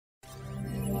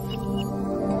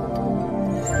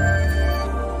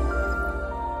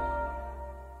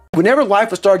Whenever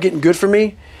life would start getting good for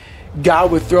me, God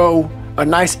would throw a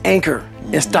nice anchor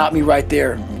and stop me right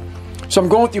there. So I'm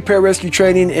going through pararescue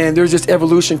training, and there's this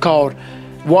evolution called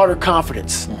water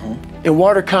confidence. And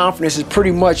water confidence is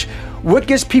pretty much what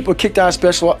gets people kicked out of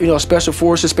special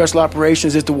forces, special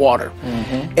operations is the water.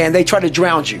 And they try to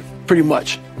drown you, pretty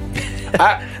much.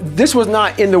 This was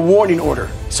not in the warning order,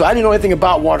 so I didn't know anything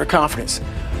about water confidence.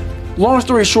 Long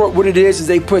story short, what it is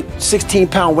they put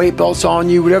 16-pound weight belts on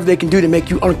you, whatever they can do to make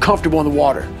you uncomfortable in the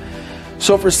water.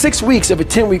 So for 6 weeks of a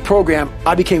 10-week program,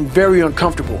 I became very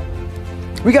uncomfortable.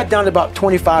 We got down to about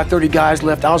 25, 30 guys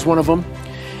left. I was one of them.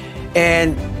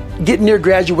 And getting near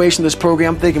graduation of this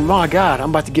program, I'm thinking, my God,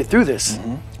 I'm about to get through this.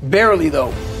 Barely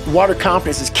though. Water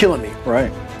confidence is killing me.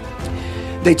 Right.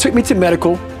 They took me to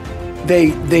medical.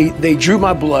 They drew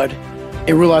my blood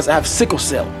and realized I have sickle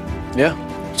cell. Yeah.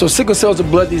 So sickle cell is a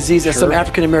blood disease that some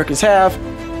African Americans have,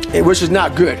 which is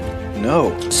not good.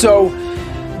 No. So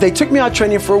they took me out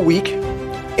training for a week,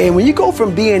 and when you go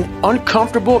from being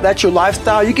uncomfortable, that's your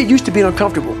lifestyle, you get used to being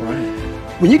uncomfortable. Right.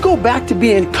 When you go back to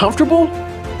being comfortable,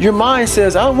 your mind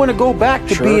says, I don't want to go back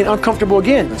to being uncomfortable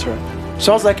again. That's right.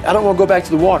 So I was like, I don't want to go back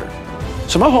to the water.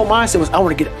 So my whole mindset was, I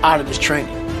want to get out of this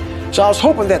training. So I was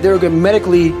hoping that they were going to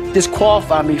medically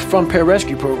disqualify me from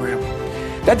pararescue program.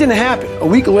 That didn't happen. A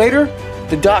week later,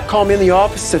 the doc called me in the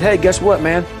office and said, hey, guess what,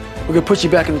 man? We're going to put you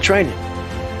back in the training.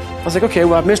 I was like, okay,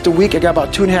 well, I missed a week. I got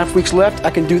about 2.5 weeks left.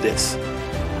 I can do this.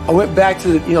 I went back to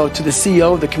the, to the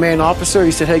CEO, the commanding officer.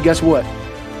 He said, hey, guess what?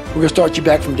 We're going to start you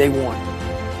back from day one.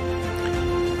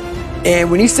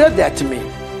 And when he said that to me,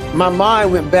 my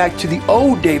mind went back to the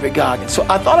old David Goggins. So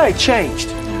I thought I had changed.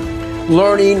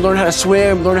 Learning how to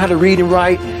swim, learning how to read and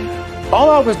write. All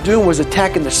I was doing was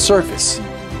attacking the surface.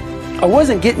 I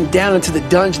wasn't getting down into the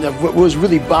dungeon of what was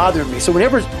really bothering me. So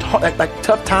whenever like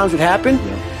tough times would happen,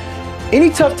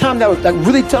 any tough time that would,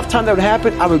 really tough time that would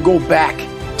happen, I would go back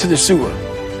to the sewer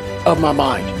of my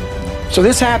mind. So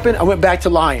this happened, I went back to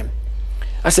lying.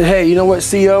 I said, hey, you know what,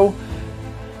 CEO?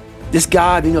 This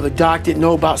guy, the doc didn't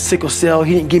know about sickle cell.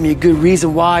 He didn't give me a good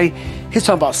reason why. He's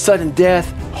talking about sudden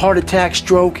death, heart attack,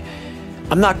 stroke.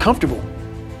 I'm not comfortable.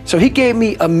 So he gave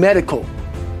me a medical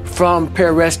from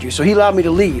pararescue. So he allowed me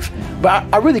to leave. But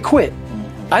I really quit.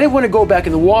 I didn't want to go back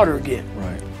in the water again.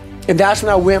 Right. And that's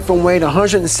when I went from weighing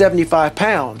 175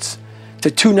 pounds to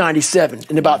 297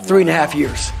 in about 3.5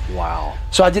 years. Wow.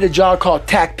 So I did a job called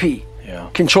TAC-P,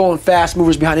 controlling fast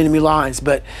movers behind enemy lines.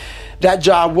 But that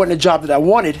job wasn't a job that I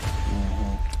wanted.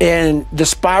 And the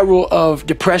spiral of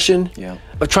depression,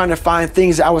 of trying to find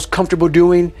things that I was comfortable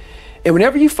doing. And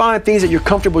whenever you find things that you're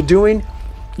comfortable doing,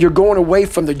 you're going away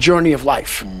from the journey of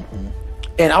life.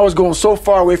 And I was going so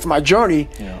far away from my journey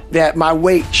that my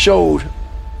weight showed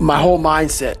my whole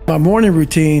mindset. My morning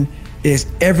routine is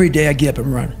every day I get up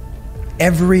and run.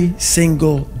 Every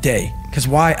single day. Because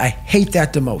why? I hate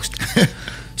that the most.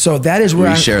 So that is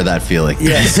where we share that feeling.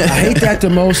 Yes, I hate that the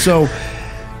most. So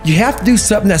you have to do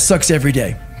something that sucks every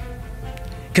day.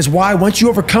 Because why? Once you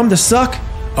overcome the suck,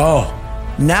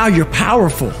 now you're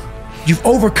powerful. You've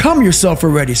overcome yourself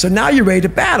already. So now you're ready to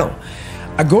battle.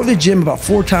 I go to the gym about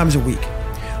 4 times a week.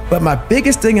 But my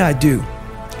biggest thing I do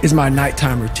is my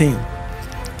nighttime routine.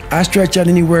 I stretch out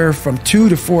anywhere from 2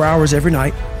 to 4 hours every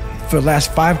night for the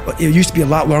last 5. It used to be a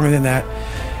lot longer than that.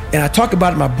 And I talk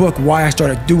about in my book why I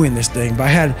started doing this thing.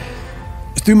 But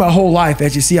through my whole life,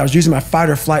 as you see, I was using my fight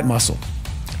or flight muscle.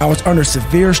 I was under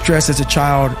severe stress as a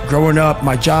child, growing up,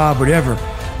 my job, whatever.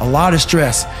 A lot of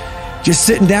stress. Just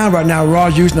sitting down right now, we're all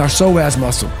using our psoas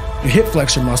muscle, your hip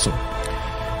flexor muscle.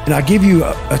 And I'll give you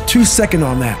a 2-second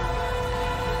on that.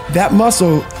 That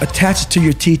muscle attaches to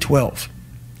your T12.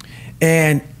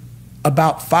 And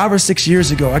about 5 or 6 years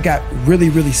ago, I got really,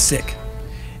 really sick.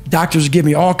 Doctors would give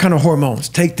me all kind of hormones.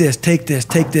 Take this, take this,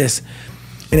 take this.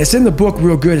 And it's in the book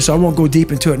real good, so I won't go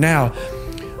deep into it now.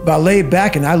 But I laid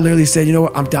back and I literally said, you know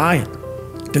what, I'm dying.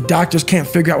 The doctors can't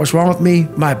figure out what's wrong with me.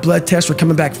 My blood tests were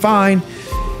coming back fine.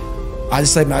 I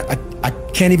just said, I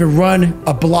can't even run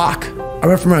a block. I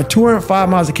went from running 205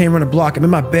 miles, I can't run a block. I'm in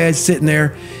my bed sitting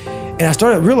there, and I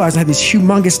started realizing I had these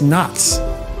humongous knots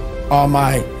on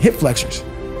my hip flexors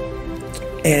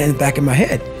and in the back of my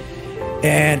head.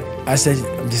 And I said,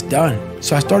 I'm just done.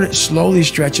 So I started slowly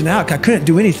stretching out, 'cause I couldn't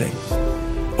do anything.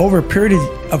 Over a period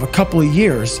of a couple of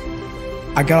years,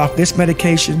 I got off this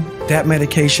medication, that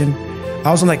medication.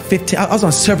 I was on like 15, I was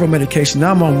on several medications,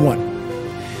 now I'm on one.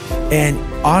 And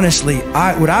honestly,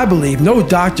 what I believe, no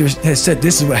doctor has said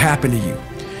this is what happened to you.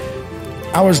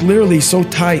 I was literally so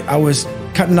tight, I was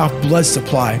cutting off blood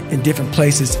supply in different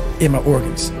places in my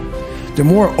organs. The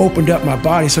more it opened up my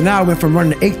body. So now I went from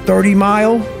running an 8:30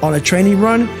 mile on a training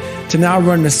run to now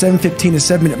running a 7:15 to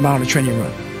 7-minute mile on a training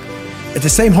run. at the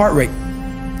same heart rate.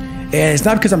 And it's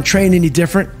not because I'm trained any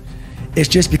different. It's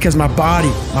just because my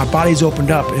body's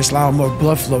opened up and it's allowing more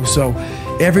blood flow. So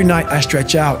every night I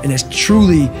stretch out, and it's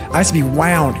truly, I used to be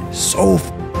wound so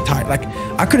tight. Like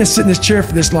I couldn't sit in this chair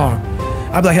for this long.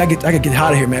 I'd be like, I could get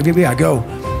out of here, man. We gotta go.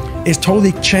 It's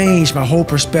totally changed my whole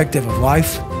perspective of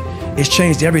life. It's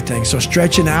changed everything. So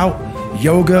stretching out,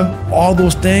 yoga, all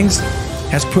those things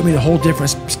has put me in a whole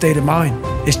different state of mind.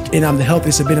 And I'm the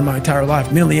healthiest I've been in my entire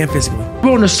life, mentally and physically.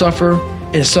 Willing to suffer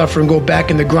and go back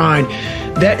in the grind.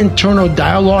 That internal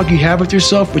dialogue you have with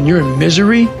yourself when you're in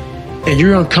misery and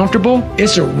you're uncomfortable,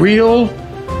 it's a real,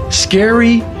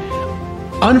 scary,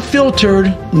 unfiltered,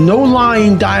 no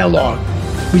lying dialogue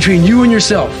between you and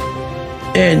yourself.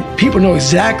 And people know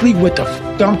exactly what the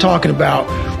I'm talking about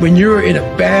when you're in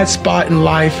a bad spot in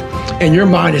life and your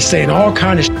mind is saying all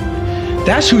kind of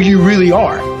That's who you really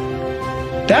are.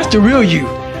 That's the real you.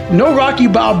 No Rocky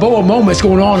Balboa moments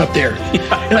going on up there.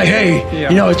 Yeah. Like, hey,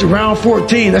 you know, it's around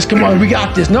 14. Let's come on, we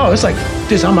got this. No, it's like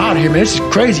this. I'm out of here, man. This is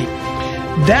crazy.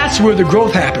 That's where the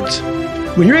growth happens.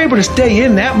 When you're able to stay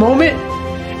in that moment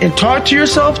and talk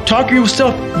yourself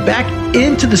back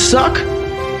into the suck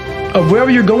of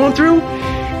wherever you're going through,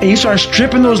 and you start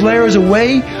stripping those layers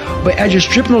away. But as you're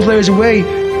stripping those layers away,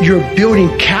 you're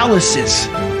building calluses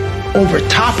over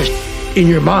top of in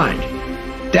your mind.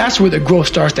 That's where the growth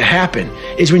starts to happen,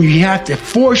 is when you have to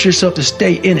force yourself to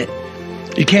stay in it.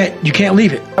 You can't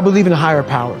leave it. I believe in a higher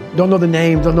power. Don't know the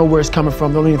name, don't know where it's coming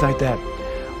from, don't know anything like that.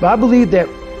 But I believe that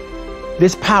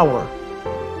this power,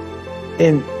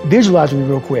 and visualize with me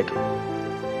real quick.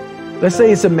 Let's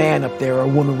say it's a man up there or a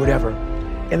woman, whatever,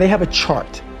 and they have a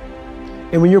chart.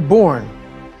 And when you're born,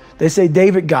 they say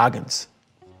David Goggins,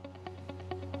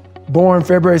 born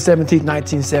February 17th,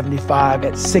 1975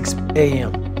 at 6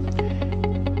 a.m.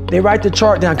 They write the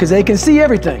chart down because they can see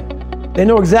everything. They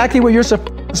know exactly where you're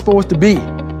supposed to be.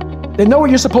 They know what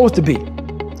you're supposed to be.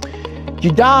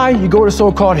 You die, you go to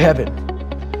so-called heaven.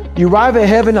 You arrive at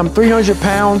heaven, I'm 300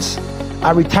 pounds.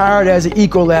 I retired as an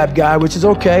Ecolab guy, which is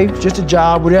okay, just a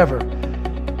job, whatever.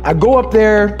 I go up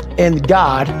there and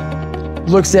God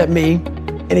looks at me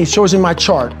and he shows me my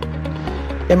chart.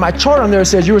 And my chart on there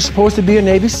says you were supposed to be a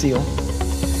Navy SEAL.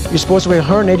 You're supposed to weigh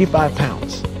 185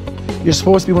 pounds. You're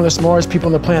supposed to be one of the smartest people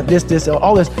on the planet, this,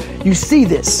 all this. You see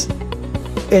this.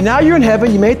 And now you're in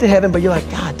heaven, you made it to heaven, but you're like,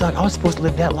 God, Doug, I was supposed to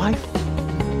live that life.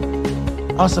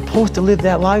 I was supposed to live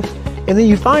that life. And then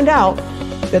you find out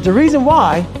that the reason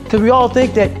why, because we all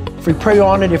think that if we pray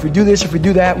on it, if we do this, if we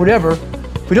do that, whatever,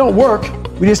 if we don't work,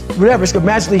 we just, whatever, it's gonna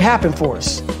magically happen for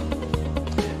us.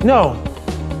 No,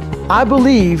 I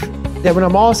believe that when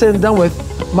I'm all said and done with,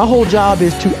 my whole job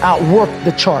is to outwork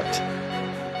the chart.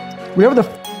 Whatever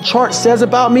the chart says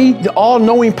about me, the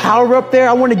all-knowing power up there,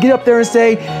 I want to get up there and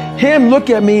say, him look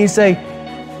at me and say,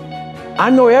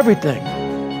 I know everything.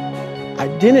 I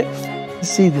didn't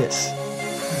see this.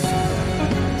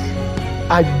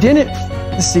 I didn't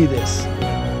see this.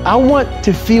 I want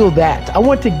to feel that. I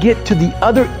want to get to the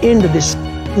other end of this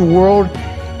world,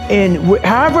 and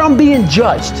however I'm being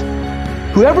judged,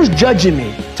 whoever's judging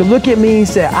me, to look at me and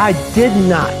say, I did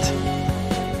not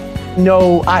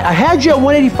know, I had you at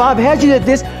 185, I had you at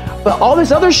this, but all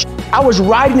this other I was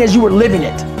riding as you were living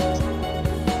it.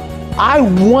 I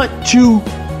want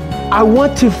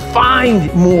to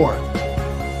find more,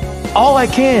 all I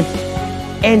can.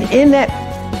 And in that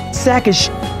sack of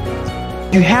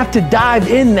you have to dive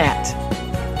in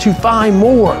that to find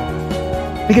more.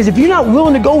 Because if you're not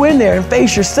willing to go in there and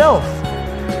face yourself,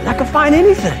 you're not gonna find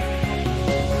anything.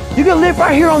 You're gonna live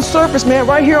right here on surface, man,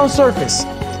 right here on surface.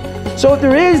 So if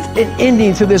there is an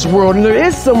ending to this world and there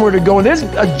is somewhere to go and there's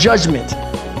a judgment,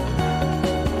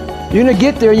 you're gonna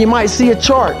get there and you might see a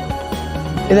chart.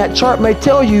 And that chart may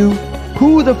tell you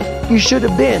who you should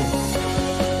have been.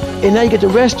 And now you get the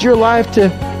rest of your life to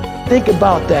think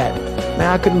about that. Man,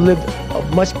 I could have lived a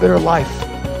much better life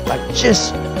if I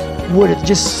just would have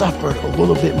just suffered a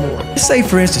little bit more. Let's say,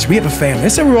 for instance, we have a family.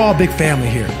 Let's say we're all a big family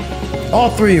here. All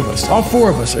three of us, all four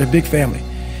of us are a big family.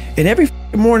 And every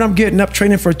morning I'm getting up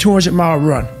training for a 200-mile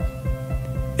run.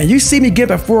 And you see me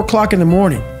get up at 4 o'clock in the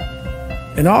morning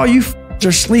and all you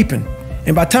are sleeping.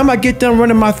 And by the time I get done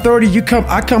running my 30,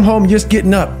 I come home just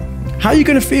getting up. How are you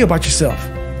gonna feel about yourself?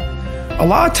 A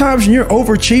lot of times when you're an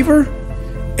overachiever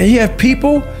and you have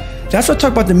people, that's what I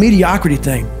talk about the mediocrity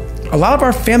thing. A lot of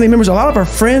our family members, a lot of our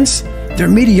friends, they're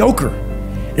mediocre.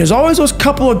 And there's always those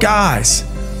couple of guys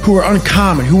who are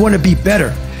uncommon, who want to be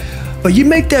better. But you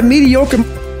make that mediocre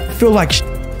feel like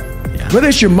whether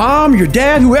it's your mom, your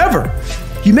dad, whoever,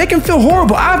 you make them feel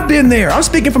horrible. I've been there. I'm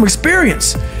speaking from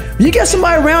experience. When you get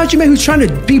somebody around you, man, who's trying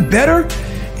to be better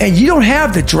and you don't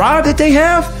have the drive that they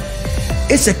have,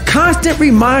 It's a constant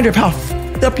reminder of how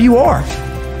f***ed up you are.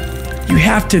 You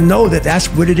have to know that that's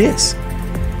what it is.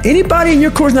 Anybody in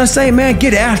your course not saying, man,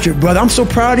 get after it, brother, I'm so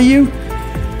proud of you,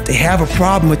 they have a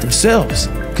problem with themselves.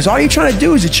 Because all you're trying to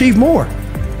do is achieve more.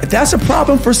 If that's a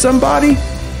problem for somebody,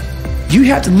 you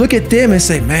have to look at them and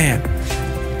say, man,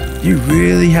 you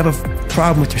really have a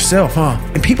problem with yourself, huh?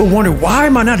 And people wonder, why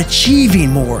am I not achieving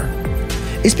more?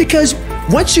 It's because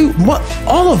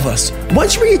all of us,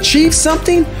 once we achieve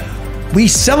something, we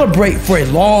celebrate for a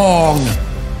long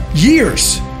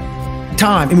years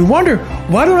time. And we wonder,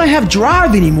 why don't I have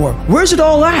drive anymore? Where's it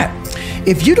all at?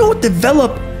 If you don't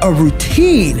develop a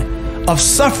routine of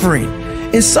suffering,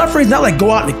 and suffering is not like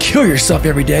go out and kill yourself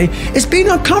every day, it's being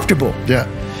uncomfortable. Yeah.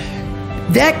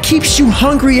 That keeps you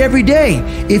hungry every day.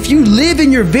 If you live in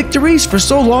your victories for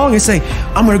so long and say,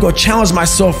 I'm gonna go challenge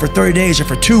myself for 30 days or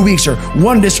for 2 weeks or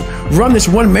run this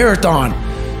one marathon,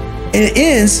 and it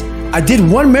ends, I did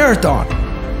one marathon.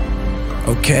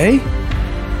 Okay,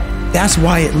 that's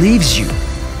why it leaves you.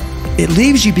 It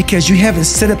leaves you because you haven't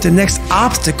set up the next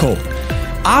obstacle.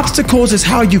 Obstacles is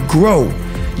how you grow.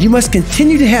 You must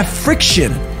continue to have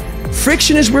friction.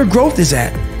 Friction is where growth is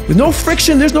at. With no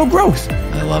friction, there's no growth.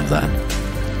 I love that.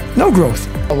 No growth.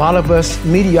 A lot of us,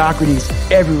 mediocrity is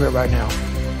everywhere right now.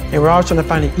 And we're always trying to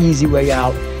find an easy way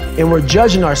out. And we're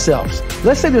judging ourselves.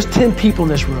 Let's say there's 10 people in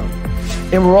this room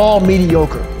and we're all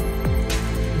mediocre.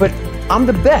 But I'm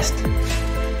the best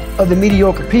of the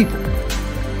mediocre people.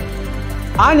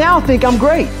 I now think I'm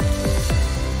great.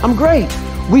 I'm great.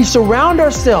 We surround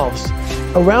ourselves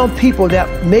around people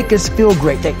that make us feel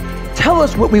great. They tell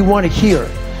us what we want to hear.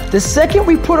 The second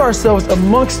we put ourselves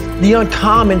amongst the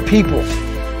uncommon people,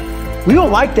 we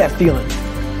don't like that feeling.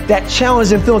 That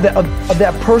challenging feeling of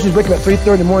that person who's waking up at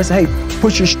 3:30 in the morning and saying, hey,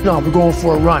 put your shit on, we're going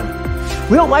for a run.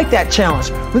 We don't like that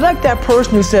challenge. We like that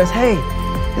person who says, hey,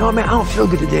 you know what, man, I don't feel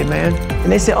good today, man.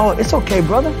 And they say, oh, it's okay,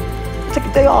 brother. Take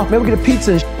a day off, man, we'll get a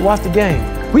pizza and watch the game.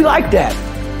 We like that.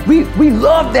 We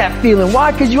love that feeling.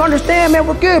 Why? Because you understand, man,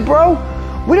 we're good, bro.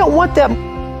 We don't want that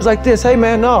like this. Hey,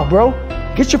 man, no, bro.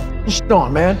 Get your shit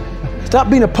on, man. Stop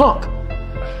being a punk.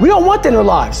 We don't want that in our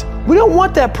lives. We don't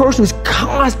want that person who's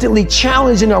constantly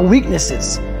challenging our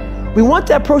weaknesses. We want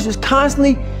that person who's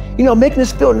constantly, making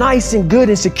us feel nice and good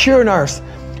and secure in ours.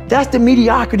 That's the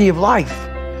mediocrity of life.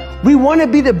 We want to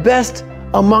be the best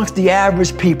amongst the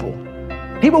average people.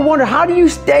 People wonder, how do you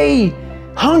stay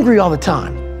hungry all the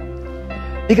time?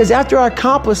 Because after I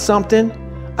accomplish something,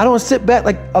 I don't sit back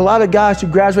like a lot of guys who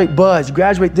graduate buds,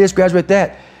 graduate this, graduate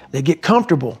that. They get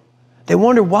comfortable. They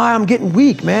wonder why I'm getting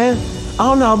weak, man. I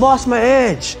don't know, I lost my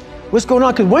edge. What's going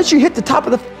on? Because once you hit the top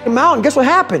of the mountain, guess what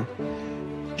happened?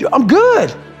 I'm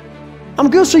good. I'm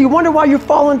good, so you wonder why you're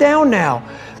falling down now.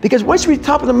 Because once you reach the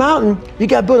top of the mountain, you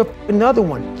got to build another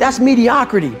one. That's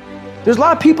mediocrity. There's a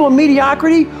lot of people in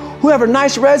mediocrity who have a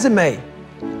nice resume,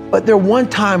 but they're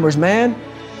one-timers, man.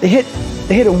 They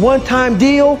hit a one-time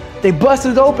deal, they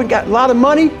busted it open, got a lot of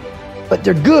money, but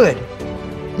they're good.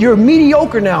 You're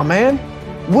mediocre now, man.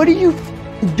 What are you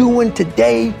doing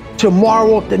today,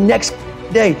 tomorrow, the next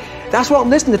day? That's why I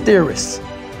don't listen to theorists.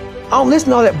 I don't listen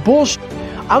to all that bullshit.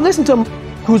 I listen to them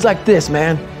who's like this,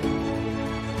 man.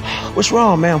 What's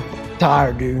wrong, man? I'm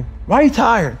tired, dude. Why are you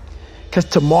tired? Because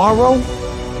tomorrow,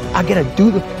 I gotta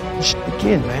do the shit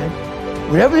again, man.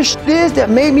 Whatever the shit is that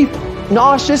made me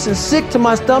nauseous and sick to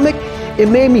my stomach, it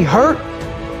made me hurt.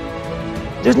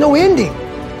 There's no ending.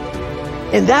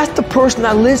 And that's the person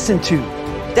I listen to.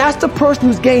 That's the person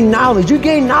who's gained knowledge. You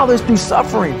gain knowledge through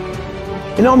suffering.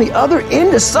 And on the other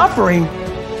end of suffering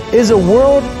is a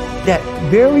world that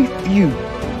very few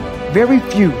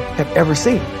have ever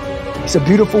seen. It's a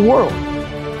beautiful world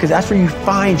because that's where you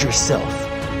find yourself.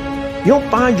 You don't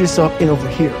find yourself in over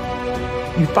here.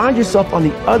 You find yourself on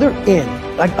the other end.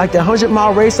 Like the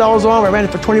 100-mile race I was on, where I ran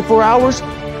it for 24 hours,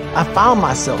 I found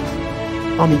myself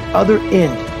on the other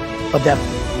end of that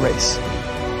race.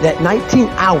 That 19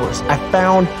 hours, I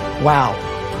found, wow,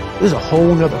 there's a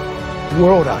whole nother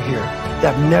world out here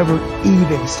that I've never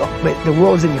even saw. The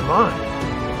world's in your mind.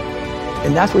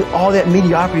 And that's what all that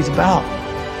mediocrity is about.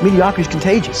 Mediocrity is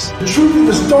contagious. The truth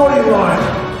is the starting line.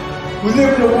 We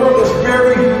live in a world that's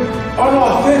very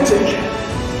unauthentic.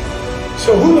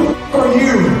 So who the f are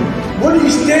you? What do you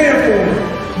stand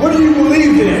for? What do you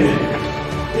believe in?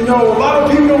 A lot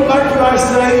of people don't like what I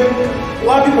say. A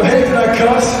lot of people hate that I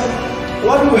cuss. A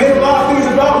lot of people hate a lot of things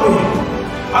about me.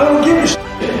 I don't give a shit.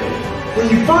 When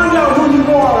you find out who you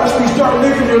are, that's when you start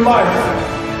living your life.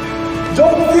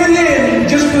 Don't fit in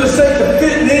just for the sake of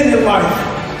fitting in life.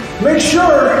 Make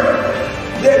sure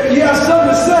that you have something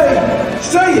to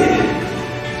say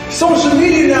it. Social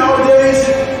media nowadays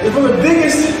is one of the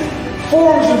biggest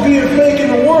forms of being fake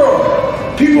in the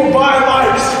world. People buy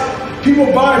likes,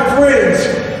 people buy friends,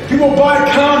 people buy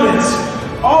comments,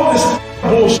 all this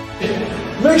bullshit.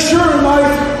 Make sure in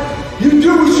life you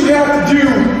do what you have to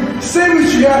do, say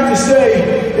what you have to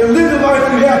say, and live the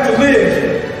life you have to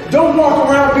live. Don't walk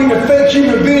around being a fake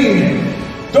human being.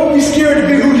 Don't be scared to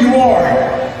be who you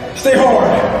are. Stay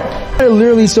hard.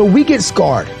 Literally, so we get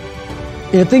scarred.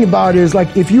 And the thing about it is,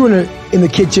 like, if you're in the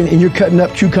kitchen and you're cutting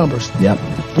up cucumbers,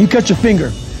 you cut your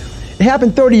finger. It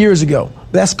happened 30 years ago.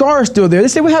 That scar is still there. They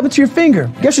say, what happened to your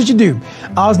finger? Guess what you do?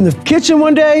 I was in the kitchen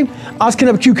one day, I was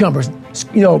cutting up cucumbers,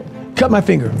 cut my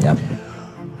finger.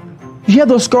 You have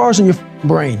those scars in your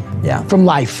brain from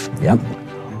life.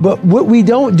 But what we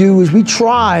don't do is we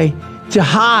try to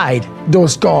hide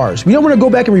those scars. We don't want to go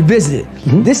back and revisit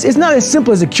it. This is not as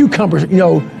simple as a cucumber,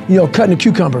 cutting a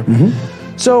cucumber.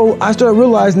 So I started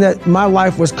realizing that my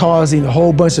life was causing a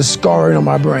whole bunch of scarring on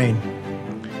my brain.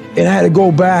 And I had to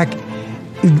go back,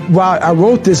 while I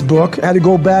wrote this book, I had to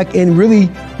go back and really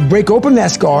break open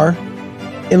that scar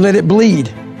and let it bleed.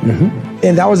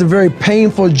 And that was a very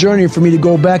painful journey for me to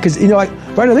go back, because, right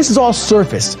now, this is all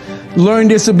surface. Learning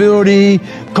disability,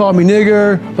 call me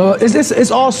nigger,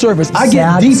 it's all surface. I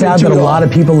get deep into it. Sad that a lot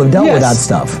of people have dealt with that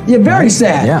stuff. Yeah, very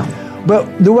sad.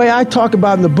 But the way I talk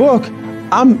about in the book,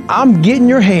 I'm getting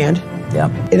your hand,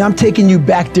 and I'm taking you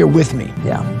back there with me.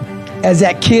 As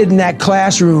that kid in that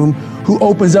classroom who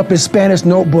opens up his Spanish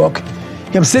notebook.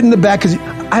 I'm sitting in the back, because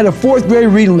I had a 4th grade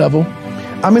reading level.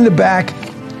 I'm in the back,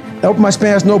 I open my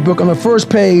Spanish notebook. On the first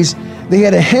page, they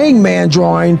had a hangman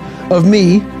drawing of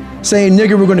me saying,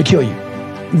 nigger, we're gonna kill you.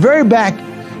 Very back,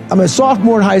 I'm a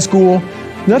sophomore in high school,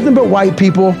 nothing but white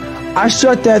people. I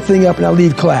shut that thing up and I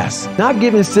leave class. Not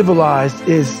getting civilized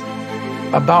is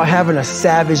about having a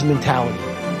savage mentality.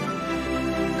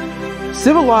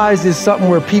 Civilized is something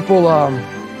where people,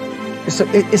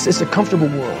 it's a comfortable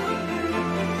world.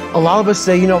 A lot of us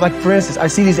say, like, for instance, I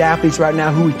see these athletes right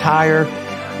now who retire.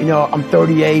 I'm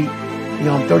 38,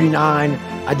 I'm 39.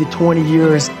 I did 20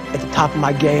 years at the top of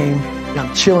my game. And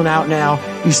I'm chilling out now.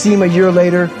 You see them a year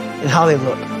later and how they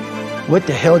look. What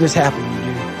the hell just happened to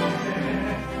you,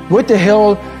 dude? What the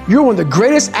hell? You're one of the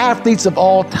greatest athletes of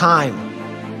all time.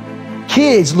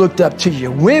 Kids looked up to you.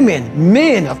 Women,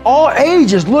 men of all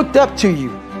ages looked up to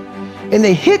you. And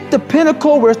they hit the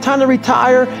pinnacle where it's time to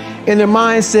retire, and their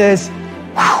mind says,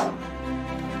 whew,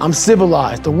 I'm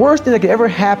civilized. The worst thing that could ever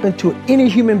happen to any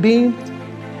human being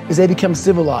is they become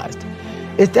civilized.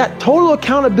 It's that total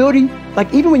accountability.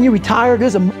 Like, even when you retire,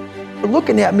 there's a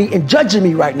looking at me and judging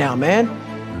me right now, man.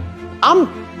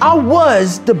 I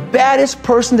was the baddest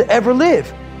person to ever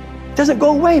live. It doesn't go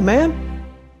away, man.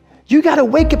 You gotta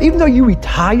wake up. Even though you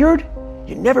retired,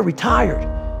 you never retired.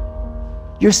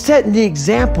 You're setting the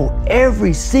example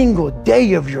every single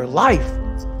day of your life.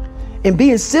 And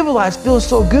being civilized feels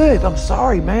so good. I'm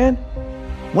sorry, man.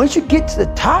 Once you get to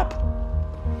the top,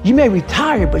 you may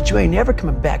retire, but you ain't never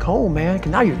coming back home, man,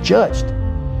 because now you're judged.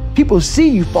 People see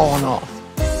you falling off.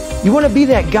 You want to be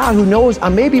that guy who knows I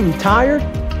may be retired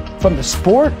from the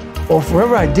sport or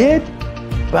wherever I did,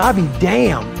 but I'll be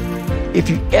damned if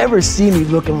you ever see me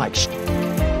looking like shit,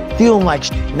 feeling like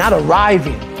shit, not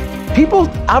arriving. People,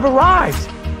 I've arrived.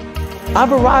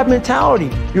 I've arrived mentality.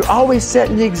 You're always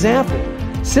setting the example.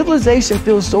 Civilization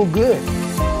feels so good.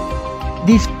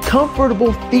 These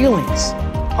comfortable feelings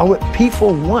are what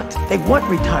people want. They want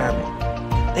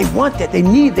retirement. They want that. They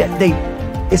need that.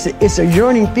 It's a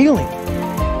yearning feeling.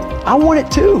 I want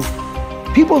it too.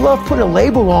 People love putting a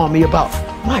label on me about,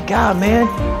 my God, man,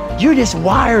 you're just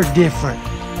wired different.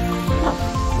 I'm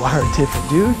not wired different,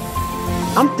 dude.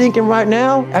 I'm thinking right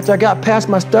now, after I got past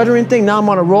my stuttering thing, now I'm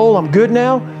on a roll, I'm good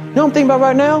now. You know what I'm thinking about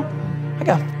right now? I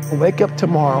gotta wake up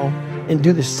tomorrow and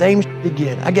do the same shit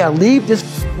again. I gotta leave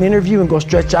this interview and go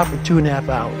stretch out for 2.5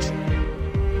 hours.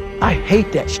 I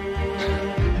hate that shit.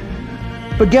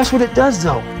 But guess what it does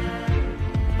though?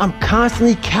 I'm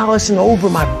constantly callousing over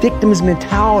my victim's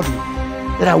mentality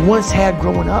that I once had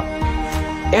growing up.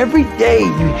 Every day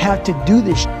you have to do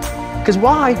this shit. Because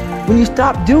why? When you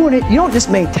stop doing it, you don't just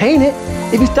maintain it.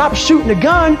 If you stop shooting a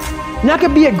gun, you're not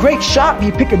gonna be a great shot when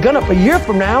you pick a gun up a year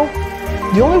from now.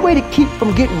 The only way to keep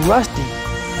from getting rusty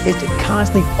is to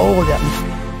constantly oil that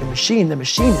machine. The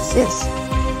machine is this.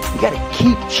 You gotta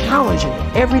keep challenging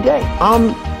it every day.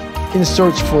 I'm in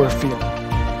search for a feeling.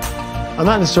 I'm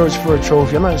not in search for a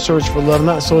trophy. I'm not in search for love. I'm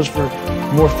not in search for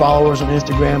more followers on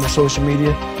Instagram or social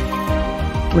media.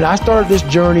 When I started this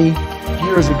journey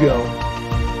years ago,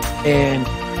 and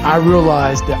I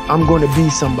realized that I'm going to be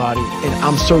somebody, and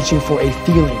I'm searching for a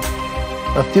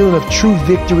feeling of true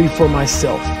victory for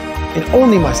myself, and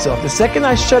only myself. The second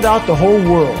I shut out the whole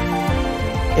world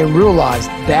and realize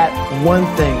that one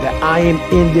thing, that I am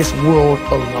in this world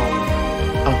alone.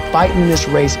 I'm fighting this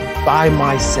race by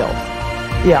myself.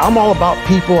 Yeah, I'm all about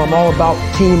people, I'm all about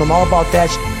team, I'm all about that,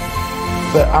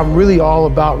 but I'm really all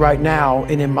about right now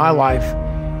and in my life,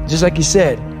 just like you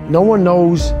said, no one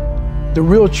knows the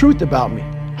real truth about me,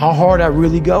 how hard I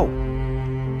really go.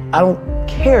 I don't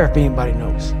care if anybody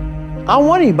knows. I don't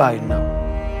want anybody to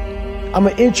know. I'm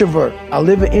an introvert. I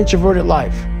live an introverted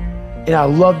life, and I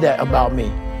love that about me.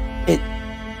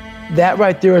 That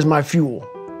right there is my fuel,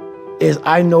 is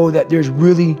I know that there's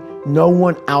really no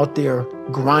one out there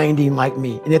grinding like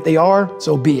me. And if they are,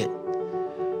 so be it.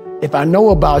 If I know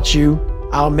about you,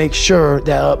 I'll make sure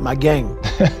that I up my game.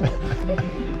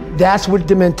 That's what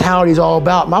the mentality is all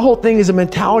about. My whole thing is a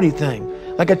mentality thing.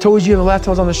 Like I told you the last time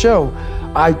I was on the show,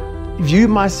 I viewed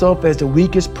myself as the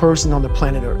weakest person on the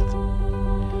planet Earth.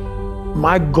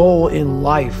 My goal in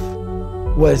life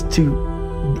was to,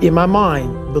 in my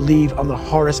mind, believe I'm the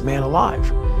hardest man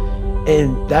alive.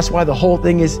 And that's why the whole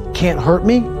thing is can't hurt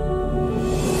me.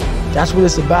 That's what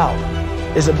it's about.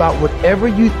 It's about whatever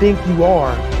you think you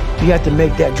are, you have to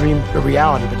make that dream a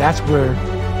reality. But that's where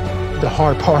the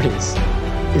hard part is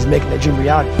making that dream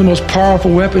reality. The most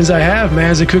powerful weapons I have,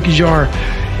 man, is a cookie jar.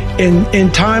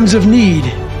 In times of need,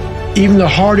 even the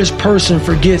hardest person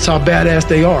forgets how badass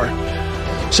they are.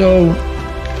 So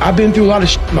I've been through a lot of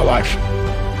shit in my life.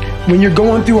 When you're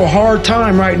going through a hard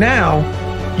time right now,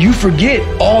 you forget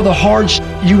all the hard shit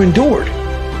you endured.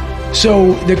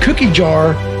 So the cookie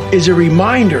jar is a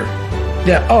reminder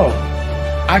that, oh,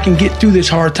 I can get through this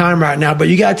hard time right now, but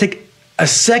you gotta take a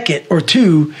second or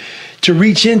two to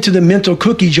reach into the mental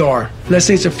cookie jar. Let's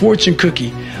say it's a fortune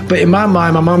cookie. But in my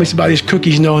mind, my mom used to buy these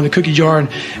cookies, you know, in the cookie jar, and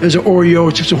there's an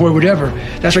Oreo, Chips Ahoy, whatever.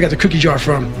 That's where I got the cookie jar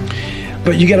from.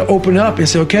 But you gotta open up and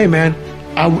say, okay, man,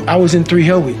 I was in 3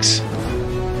 hell weeks,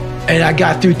 and I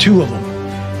got through 2 of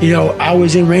them. You know, I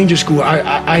was in Ranger School.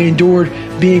 I endured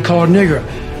being called nigger.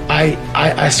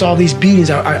 I saw these beatings.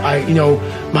 You know,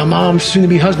 my mom's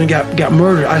soon-to-be husband got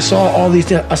murdered. I saw all these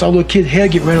things. I saw a little kid's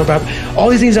head get ran over. All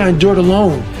these things I endured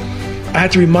alone. I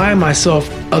had to remind myself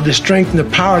of the strength and the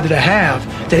power that I have,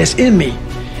 that it's in me.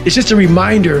 It's just a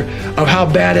reminder of how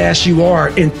badass you are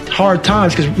in hard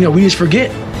times, because, you know, we just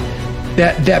forget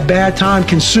that bad time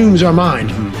consumes our mind,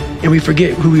 and we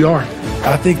forget who we are.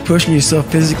 I think pushing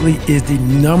yourself physically is the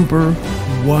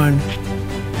 #1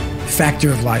 factor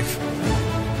of life.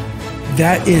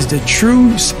 That is the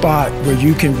true spot where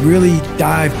you can really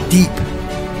dive deep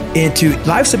into.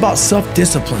 Life's about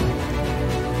self-discipline.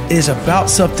 It is about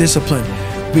self-discipline.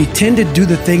 We tend to do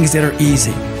the things that are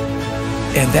easy.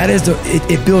 And that is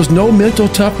it builds no mental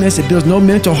toughness, it builds no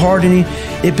mental hardening,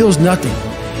 it builds nothing.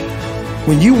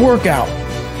 When you work out,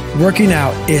 working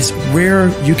out is where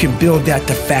you can build that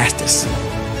the fastest.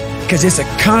 Because it's a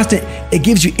constant, it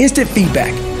gives you instant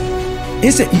feedback.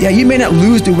 Yeah, you may not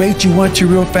lose the weight you want to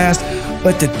real fast,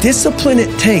 but the discipline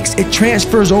it takes, it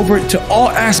transfers over to all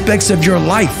aspects of your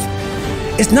life.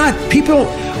 It's not people,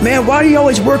 man, why are you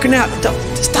always working out?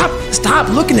 Stop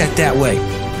looking at it that way.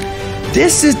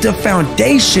 This is the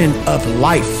foundation of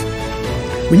life.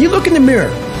 When you look in the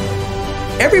mirror,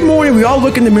 every morning we all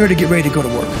look in the mirror to get ready to go to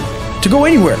work, to go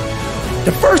anywhere.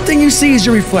 The first thing you see is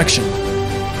your reflection.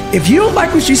 If you don't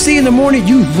like what you see in the morning,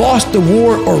 you lost the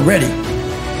war already.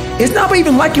 It's not about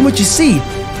even liking what you see.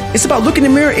 It's about looking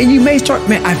in the mirror and you may start,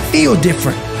 man, I feel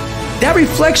different. That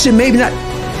reflection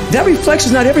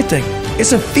is not everything.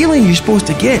 It's a feeling you're supposed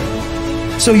to get.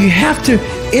 So you have to,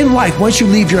 in life, once you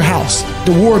leave your house,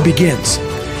 the war begins.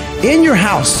 In your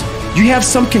house, you have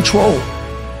some control.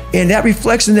 And that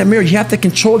reflection in that mirror, you have to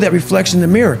control that reflection in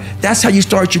the mirror. That's how you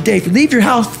start your day. If you leave your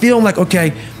house feeling like,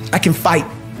 okay, I can fight.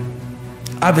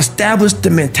 I've established the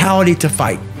mentality to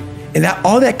fight. And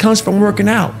all that comes from working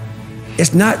out.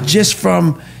 It's not just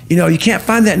from, you know, you can't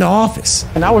find that in the office.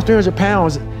 And I was 300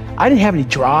 pounds. I didn't have any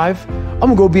drive. I'm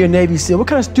gonna go be a Navy SEAL. What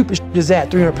kind of stupid shit is that,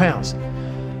 300 pounds?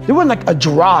 There wasn't like a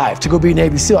drive to go be a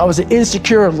Navy SEAL. I was an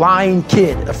insecure, lying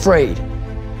kid, afraid.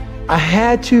 I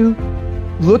had to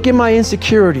look at my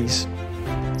insecurities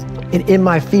and in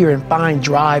my fear and find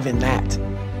drive in that.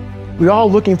 We're all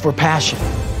looking for passion.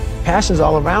 Passion's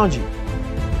all around you.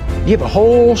 You have a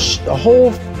whole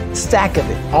stack of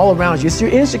it all around you. It's your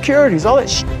insecurities, all that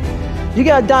shit. You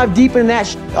gotta dive deep in that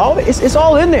shit. It's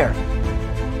all in there.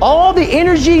 All the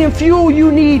energy and fuel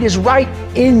you need is right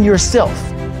in yourself.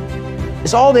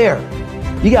 It's all there.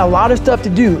 You got a lot of stuff to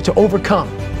do to overcome.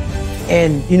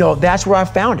 And you know, that's where I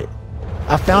found it.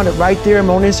 I found it right there in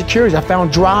my own insecurities. I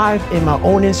found drive in my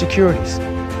own insecurities.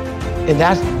 And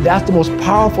that's the most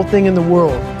powerful thing in the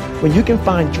world. When you can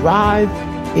find drive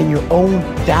in your own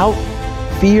doubt,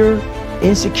 fear,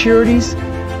 insecurities,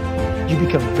 you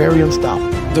become very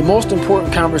unstoppable. The most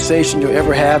important conversation you'll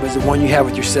ever have is the one you have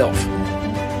with yourself.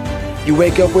 You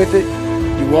wake up with it,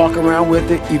 you walk around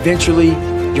with it, eventually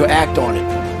you'll act on it.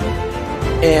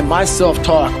 And my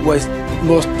self-talk was the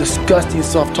most disgusting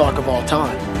self-talk of all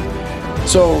time.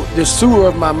 So the sewer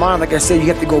of my mind, like I said, you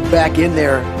have to go back in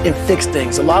there and fix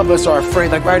things. A lot of us are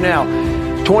afraid. Like right now,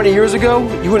 20 years ago,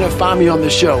 you wouldn't find me on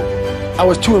this show. I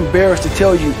was too embarrassed to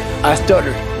tell you I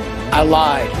stuttered, I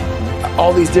lied,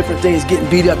 all these different things, getting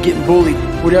beat up, getting bullied,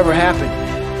 whatever happened.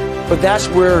 But that's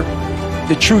where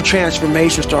the true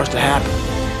transformation starts to happen.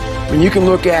 When you can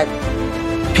look at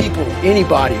people,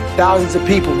 anybody, thousands of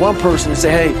people, one person and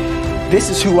say, hey, this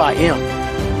is who I am.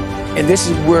 And this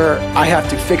is where I have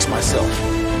to fix myself.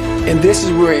 And this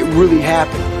is where it really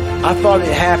happened. I thought it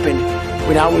happened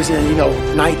when I was in,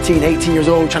 19, 18 years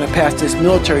old trying to pass this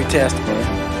military test.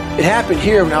 It happened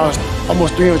here when I was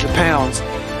almost 300 pounds,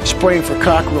 spraying for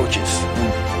cockroaches,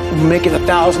 making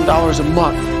 $1,000 a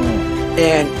month.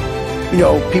 And,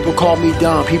 people called me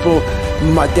dumb.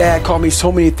 My dad called me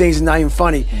so many things and not even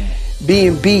funny.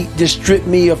 Being beat just stripped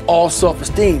me of all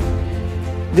self-esteem.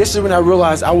 This is when I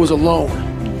realized I was alone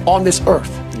on this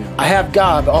earth. I have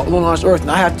God alone on this earth,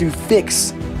 and I have to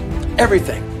fix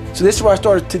everything. So this is where I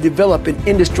started to develop an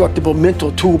indestructible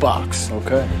mental toolbox.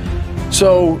 Okay.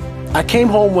 So I came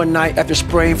home one night after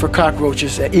spraying for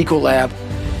cockroaches at Ecolab,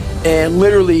 and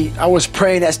literally I was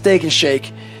praying at Steak and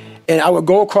Shake, and I would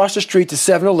go across the street to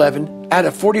 7-Eleven. I had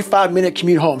a 45-minute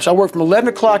commute home. So I worked from 11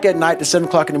 o'clock at night to 7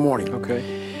 o'clock in the morning.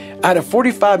 Okay. I had a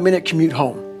 45-minute commute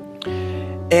home.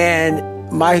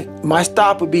 And my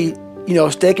stop would be,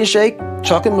 Steak and Shake,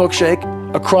 chocolate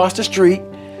milkshake, across the street,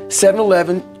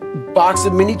 7-Eleven, box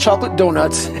of mini chocolate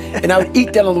donuts, and I would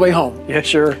eat that on the way home. Yeah,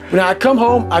 sure. When I come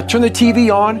home, I turn the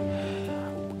TV on,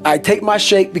 I take my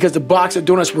shake because the box of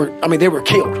donuts they were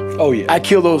killed. Oh, yeah. I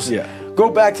kill those. Yeah. Go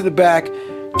back to the back,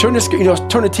 turn the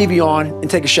TV on and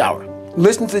take a shower.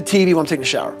 Listen to the TV while I'm taking a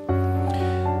shower.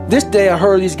 This day I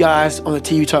heard these guys on the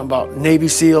TV talking about Navy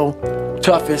SEAL,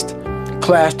 toughest,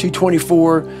 class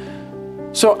 224.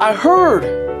 So I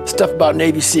heard stuff about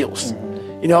Navy SEALs.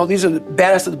 These are the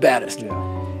baddest of the baddest. Yeah.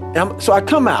 And so I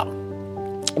come out,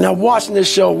 and I'm watching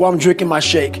this show while I'm drinking my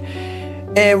shake.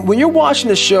 And when you're watching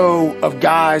a show of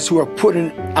guys who are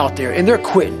putting out there, and they're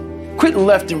quitting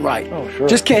left and right. Oh, sure.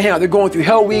 Just can't handle it. They're going through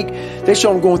Hell Week. They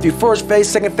show them going through first phase,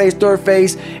 second phase, third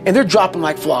phase, and they're dropping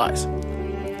like flies.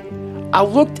 I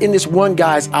looked in this one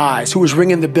guy's eyes who was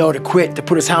ringing the bell to quit, to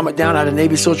put his helmet down out of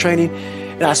Navy SEAL training,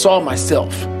 and I saw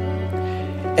myself.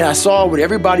 And I saw what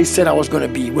everybody said I was going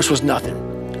to be, which was nothing.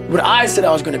 What I said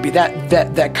I was going to be,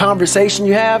 that conversation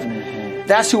you have,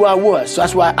 that's who I was. So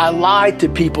that's why I lied to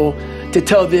people to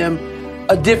tell them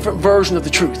a different version of the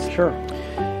truth. Sure.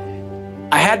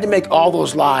 I had to make all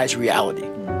those lies reality.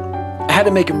 I had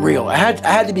to make them real. I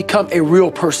had to become a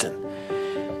real person.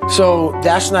 So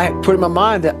that's when I put in my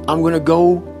mind that I'm going to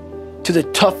go to the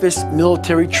toughest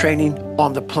military training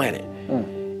on the planet.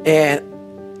 And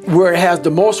where it has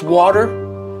the most water,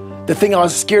 the thing I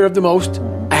was scared of the most,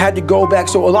 I had to go back.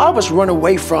 So a lot of us run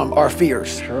away from our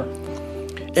fears. Sure.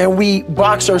 And we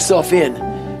box ourselves in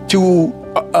to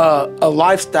a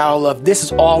lifestyle of this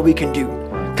is all we can do.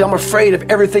 Because I'm afraid of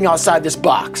everything outside this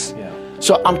box. Yeah.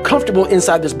 So I'm comfortable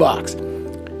inside this box.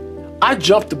 I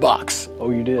jumped the box. Oh,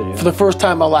 you did, yeah. For the first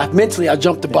time in my life. Mentally, I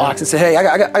jumped the box and said, hey,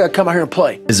 I got to come out here and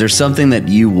play. Is there something that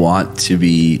you want to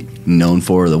be known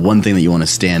for, or the one thing that you want to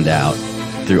stand out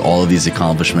through all of these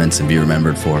accomplishments and be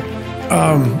remembered for?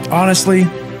 Honestly,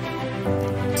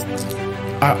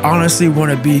 I honestly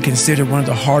want to be considered one of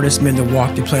the hardest men to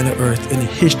walk the planet Earth in the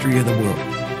history of the world.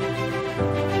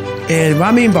 And what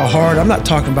I mean by hard, I'm not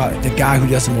talking about the guy who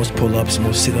does the most pull-ups, the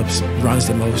most sit-ups, runs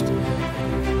the most.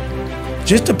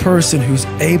 Just a person who's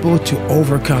able to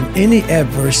overcome any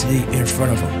adversity in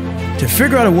front of him, to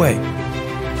figure out a way.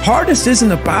 Hardness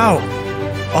isn't about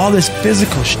all this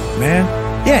physical shit, man.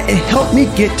 Yeah, it helped me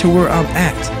get to where I'm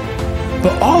at.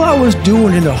 But all I was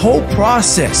doing in the whole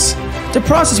process, the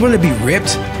process wasn't to be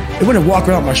ripped. It wasn't to walk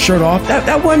around with my shirt off.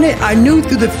 That wasn't it. I knew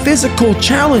through the physical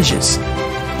challenges,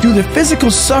 through the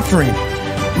physical suffering,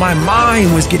 my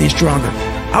mind was getting stronger.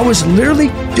 I was literally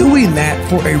doing that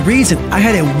for a reason. I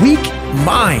had a weak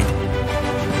mind.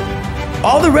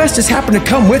 All the rest just happened to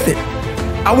come with it.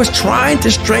 I was trying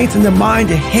to strengthen the mind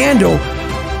to handle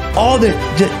all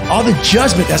the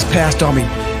judgment that's passed on me,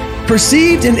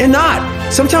 perceived and not.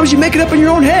 Sometimes you make it up in your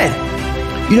own head.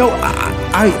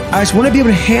 I just want to be able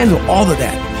to handle all of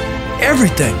that,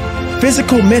 everything,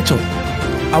 physical, mental.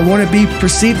 I want to be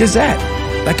perceived as that,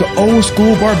 like an old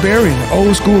school barbarian, an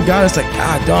old school guy that's like,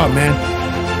 dog, man,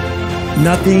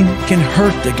 nothing can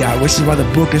hurt the guy, which is why the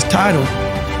book is titled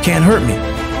can't hurt me.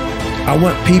 I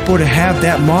want people to have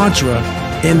that mantra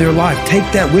in their life. Take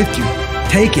that with you.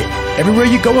 Take it everywhere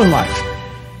you go in life.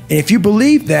 And if you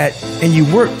believe that and you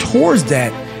work towards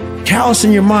that, callous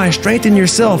in your mind, strengthen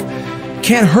yourself,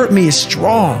 can't hurt me is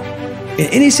strong. In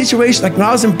any situation, like when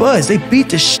I was in Buzz, they beat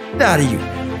the shit out of you.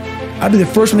 I'd be the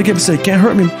first one to give and say, can't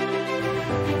hurt me.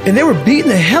 And they were beating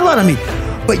the hell out of me.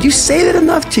 But you say that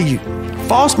enough to you.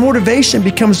 False motivation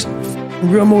becomes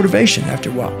real motivation after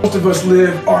a while. Most of us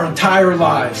live our entire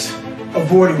lives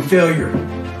avoiding failure.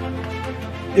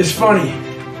 It's funny.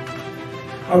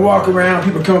 I walk around,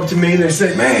 people come up to me and they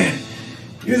say, man,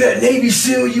 you're that Navy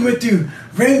SEAL, you went through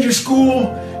Ranger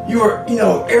school, you were,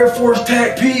 Air Force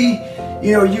TAC P,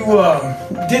 you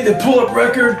did the pull-up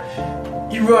record,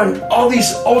 you run all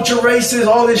these ultra races,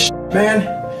 all this shit, man.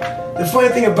 The funny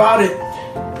thing about it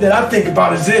that I think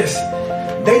about is this.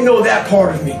 They know that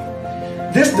part of me.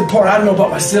 This is the part I don't know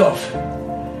about myself.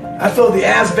 I failed the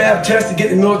ASVAB test to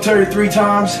get in the military 3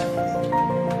 times.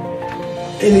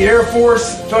 In the Air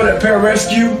Force, failed at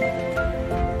pararescue.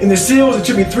 In the SEALs, it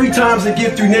took me 3 times to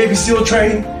get through Navy SEAL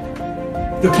training.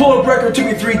 The pull-up record took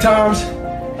me 3 times.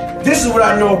 This is what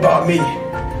I know about me.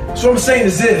 So what I'm saying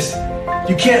is this.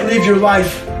 You can't live your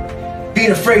life being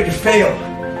afraid to fail.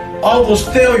 All those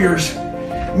failures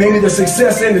made me the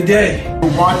success in the day.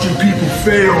 We're watching people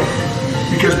fail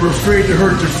because we're afraid to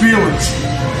hurt their feelings.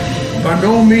 By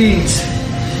no means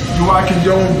do I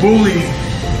condone bullying.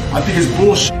 I think it's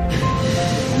bullshit.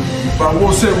 But I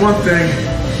will say one thing.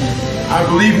 I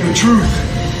believe in the truth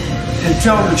and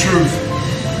telling the truth.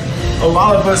 A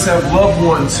lot of us have loved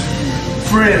ones,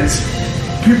 friends,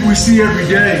 people we see every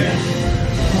day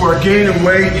who are gaining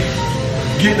weight,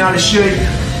 getting out of shape,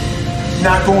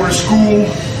 not going to school,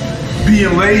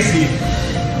 being lazy,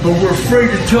 but we're afraid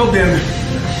to tell them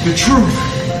the truth.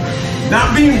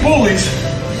 Not being bullies,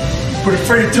 but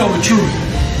afraid to tell the truth.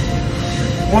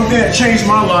 One thing that changed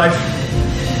my life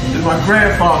is my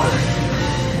grandfather.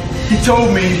 He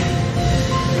told me,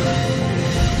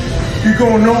 you're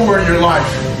going nowhere in your life,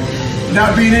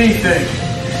 not being anything.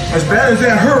 As bad as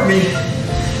that hurt me,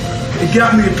 it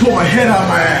got me to pull my head out of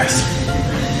my ass.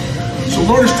 So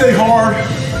learn to stay hard,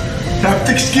 have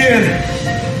thick skin,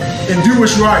 and do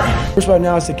what's right. First right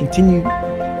now is to continue.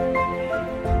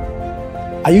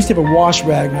 I used to have a wash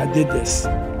rag when I did this.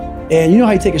 And you know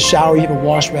how you take a shower, you have a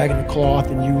wash rag and a cloth,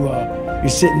 and you're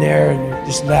sitting there and you're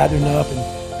just lathering up, and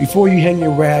before you hang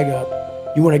your rag up,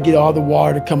 you want to get all the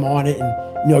water to come on it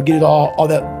and get it all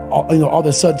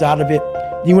the suds out of it.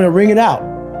 You want to wring it out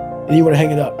and you want to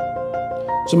hang it up.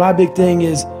 So my big thing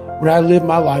is when I live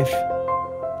my life,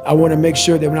 I want to make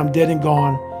sure that when I'm dead and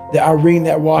gone, that I wring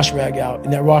that wash rag out,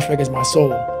 and that wash rag is my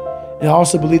soul. And I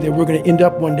also believe that we're going to end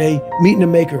up one day meeting a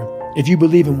maker if you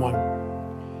believe in one.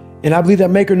 And I believe that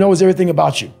maker knows everything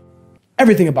about you.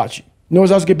 Everything about you.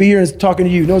 Knows I was going to be here and talking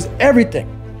to you. Knows everything.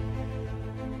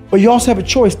 But you also have a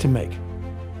choice to make.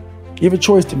 You have a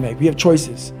choice to make. We have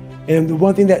choices. And the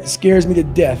one thing that scares me to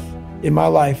death in my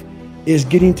life is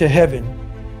getting to heaven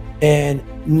and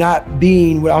not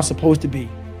being what I was supposed to be.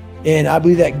 And I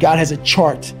believe that God has a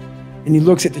chart, and he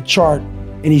looks at the chart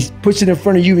and he puts it in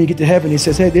front of you when you get to heaven. He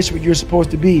says, hey, this is what you're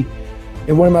supposed to be.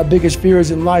 And one of my biggest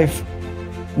fears in life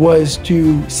was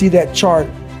to see that chart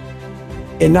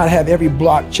and not have every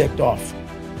block checked off.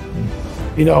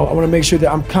 I want to make sure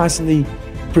that I'm constantly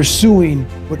pursuing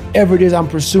whatever it is I'm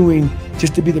pursuing,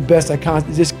 just to be the best.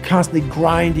 Just constantly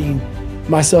grinding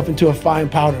myself into a fine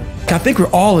powder. I think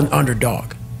we're all an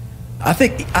underdog. I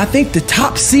think the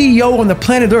top CEO on the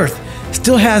planet Earth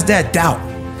still has that doubt.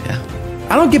 Yeah.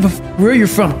 I don't give a where you're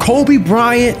from. Kobe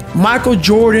Bryant, Michael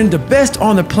Jordan, the best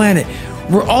on the planet.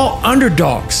 We're all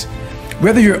underdogs.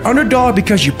 Whether you're underdog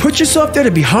because you put yourself there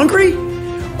to be hungry,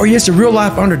 or you're just a real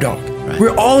life underdog. Right.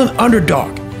 We're all an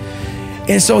underdog.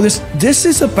 And so this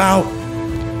is about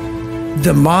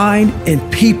the mind and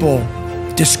people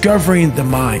discovering the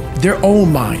mind, their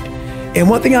own mind. And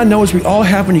one thing I know is we all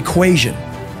have an equation.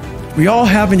 We all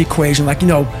have an equation. Like,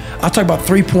 I'll talk about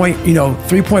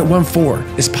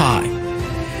 3.14 is pi.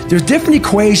 There's different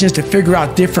equations to figure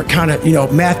out different kind of,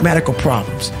 mathematical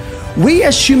problems. We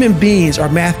as human beings are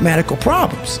mathematical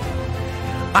problems.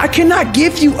 I cannot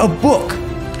give you a book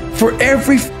for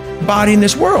every body in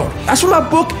this world. That's why my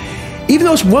book, even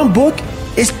though it's one book,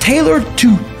 is tailored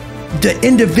to the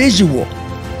individual.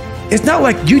 It's not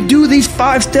like you do these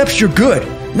 5 steps, you're good.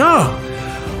 No,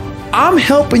 I'm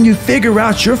helping you figure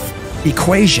out your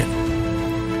equation,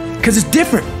 because it's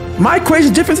different. My equation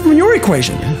is different from your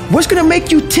equation. What's gonna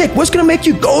make you tick? What's gonna make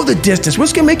you go the distance?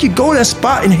 What's gonna make you go to that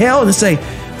spot in hell and say,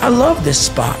 I love this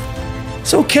spot?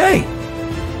 It's okay.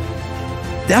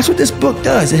 That's what this book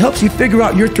does. It helps you figure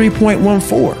out your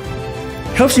 3.14.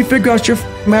 Helps you figure out your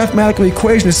mathematical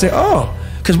equation and say, oh,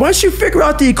 because once you figure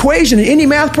out the equation in any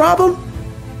math problem,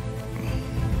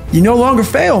 you no longer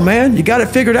fail, man. You got it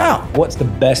figured out. What's the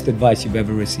best advice you've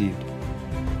ever received?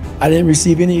 I didn't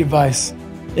receive any advice.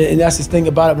 And that's the thing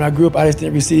about it. When I grew up, I just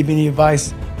didn't receive any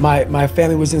advice. My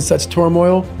family was in such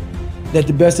turmoil that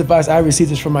the best advice I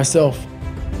received is from myself.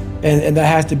 And that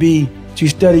has to be to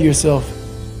study yourself,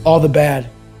 all the bad,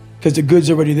 because the good's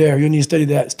already there. You need to study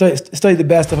that. Study the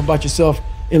bad stuff about yourself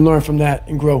and learn from that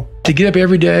and grow. To get up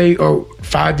every day or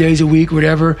 5 days a week,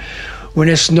 whatever, when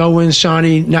it's snowing,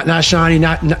 shiny, not shiny,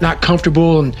 not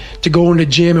comfortable, and to go in the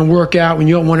gym and work out when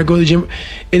you don't want to go to the gym,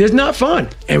 it is not fun.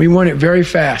 And we want it very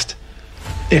fast.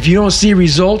 If you don't see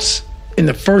results in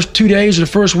the first 2 days or the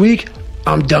first week,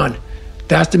 I'm done.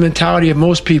 That's the mentality of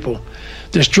most people.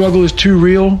 The struggle is too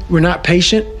real. We're not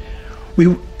patient.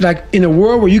 We, like in a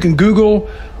world where you can Google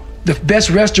the best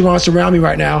restaurants around me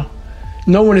right now,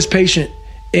 no one is patient.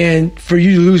 And for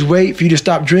you to lose weight, for you to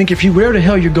stop drinking, whatever the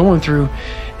hell you're going through,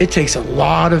 it takes a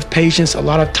lot of patience, a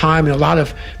lot of time, and a lot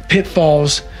of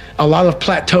pitfalls, a lot of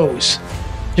plateaus.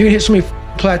 You're gonna hit so many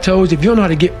plateaus. If you don't know how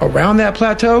to get around that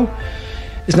plateau,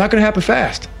 it's not gonna happen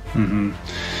fast. Mm-hmm.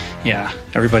 Yeah,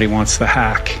 everybody wants the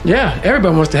hack. Yeah,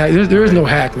 everybody wants the hack. There is no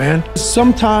hack, man.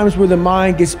 Sometimes where the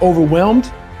mind gets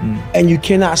overwhelmed and you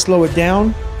cannot slow it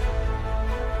down,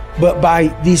 but by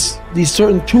these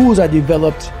certain tools I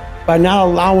developed, by not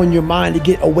allowing your mind to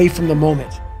get away from the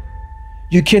moment.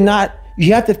 You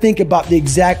have to think about the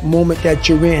exact moment that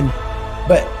you're in.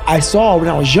 But I saw when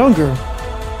I was younger,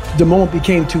 the moment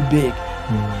became too big.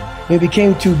 When it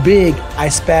became too big, I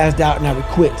spazzed out and I would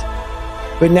quit.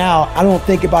 But now I don't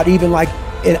think about even like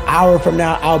an hour from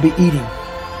now, I'll be eating.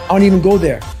 I don't even go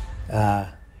there.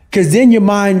 Because then your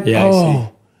mind,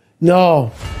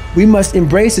 no, we must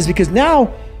embrace this, because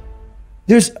now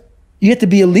you have to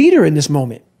be a leader in this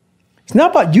moment. It's not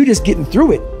about you just getting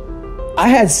through it. I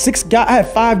had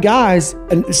 5 guys,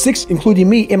 and 6 including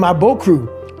me, in my boat crew.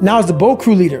 Now I was the boat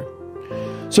crew leader.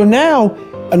 So now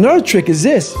another trick is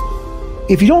this: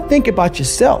 if you don't think about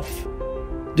yourself,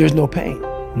 there's no pain.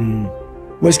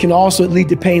 Which can also lead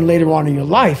to pain later on in your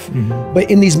life. But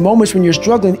in these moments when you're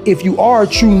struggling, if you are a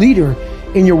true leader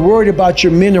and you're worried about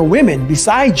your men or women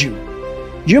beside you,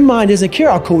 your mind doesn't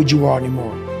care how cold you are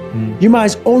anymore. Your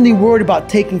mind's only worried about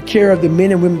taking care of the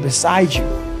men and women beside you.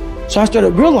 So I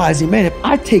started realizing, man, if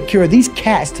I take care of these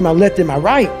cats to my left and my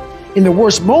right in the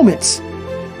worst moments,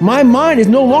 my mind is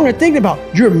no longer thinking about,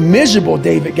 you're miserable,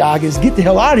 David Goggins, get the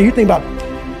hell out of here. You're thinking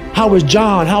about, how is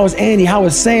John, how is Andy, how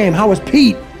is Sam, how is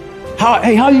Pete?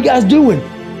 Hey, how you guys doing?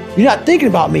 You're not thinking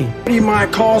about me. A buddy of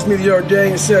mine calls me the other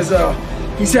day and says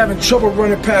he's having trouble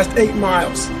running past 8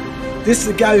 miles. This is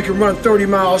a guy who can run 30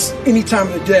 miles any time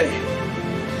of the day.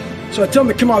 So I tell him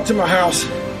to come out to my house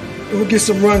and we'll get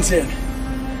some runs in.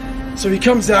 So he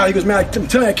comes out, he goes, man, I'm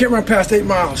telling you, I can't run past 8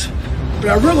 miles. But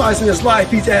I realized in his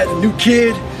life, he's had a new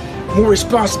kid, more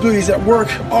responsibilities at work,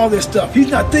 all this stuff.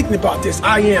 He's not thinking about this,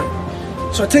 I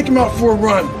am. So I take him out for a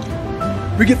run.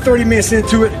 We get 30 minutes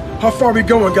into it. How far are we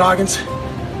going, Goggins?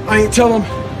 I ain't tell him.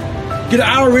 Get an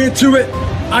hour into it.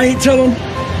 I ain't tell him.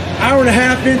 Hour and a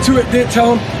half into it, didn't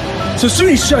tell him. So soon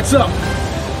he shuts up.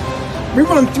 We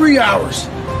run 3 hours.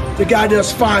 The guy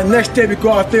does fine. Next day we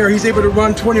go out there, he's able to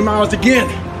run 20 miles again.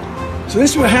 So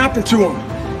this is what happened to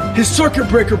him. His circuit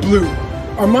breaker blew.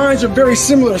 Our minds are very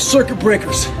similar to circuit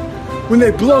breakers. When they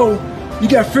blow, you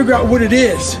gotta figure out what it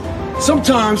is.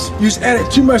 Sometimes you just add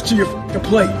it too much to your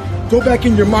plate. Go back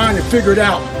in your mind and figure it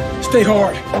out. Stay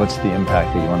hard. What's the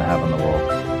impact that you want to have on the world?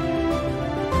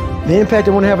 The impact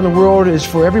I want to have on the world is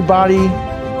for everybody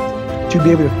to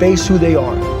be able to face who they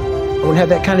are. I want to have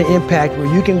that kind of impact where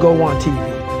you can go on TV.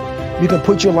 You can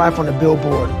put your life on a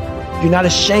billboard. You're not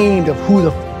ashamed of who you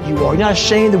are. You're not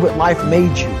ashamed of what life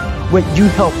made you, what you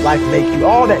helped life make you.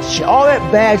 All that shit, all that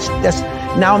bad shit that's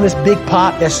now in this big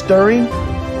pot that's stirring,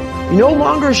 you're no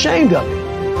longer ashamed of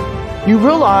it. You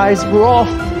realize we're all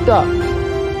f***ed up.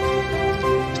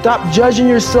 Stop judging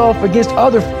yourself against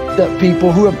other f***ed up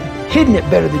people who have hidden it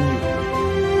better than you.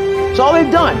 That's all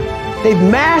they've done. They've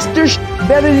mastered their shit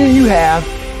better than you have,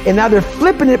 and now they're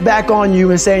flipping it back on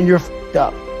you and saying you're f***ed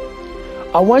up.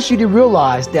 I want you to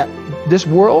realize that this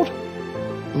world,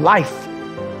 life,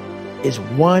 is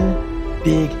one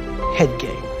big head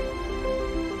game.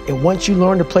 And once you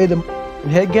learn to play the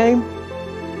head game,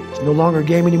 it's no longer a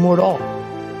game anymore at all.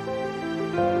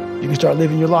 You can start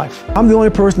living your life. I'm the only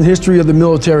person in the history of the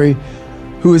military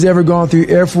who has ever gone through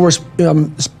Air Force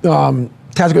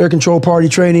Tactical Air Control Party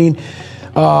training,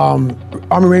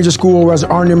 Army Ranger School where I was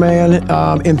an Army man,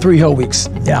 in 3 hell weeks.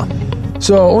 Yeah.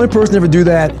 So only person to ever do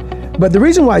that. But the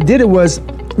reason why I did it was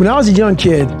when I was a young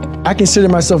kid, I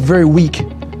considered myself very weak.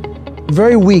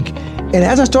 Very weak. And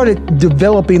as I started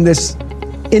developing this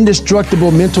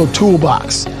indestructible mental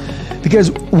toolbox,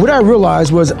 because what I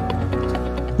realized was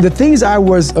the things I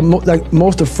was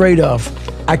most afraid of,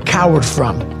 I cowered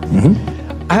from.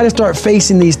 I had to start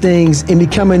facing these things and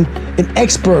becoming an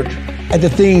expert at the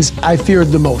things I feared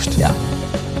the most. Yeah.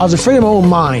 I was afraid of my own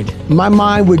mind. My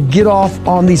mind would get off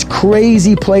on these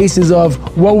crazy places of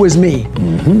woe is me.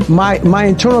 My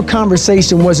internal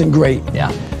conversation wasn't great.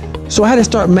 Yeah. So I had to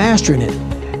start mastering it.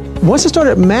 Once I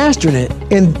started mastering it,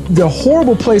 in the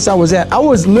horrible place I was at,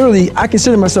 I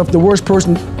consider myself the worst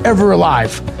person ever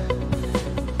alive.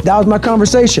 That was my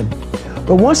conversation.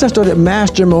 But once I started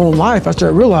mastering my own life, I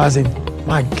started realizing,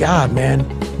 my God, man,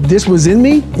 this was in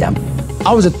me. Yeah.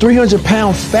 I was a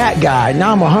 300-pound fat guy.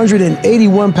 Now I'm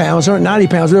 181 pounds, 190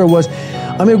 pounds, whatever it was.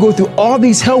 I'm gonna go through all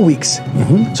these hell weeks.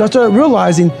 So I started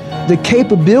realizing the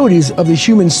capabilities of the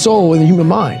human soul and the human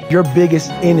mind. Your biggest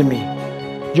enemy,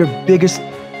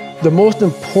 the most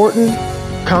important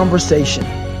conversation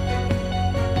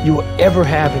you will ever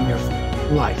have in your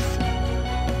life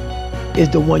is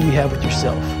the one you have with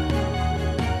yourself.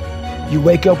 You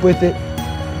wake up with it,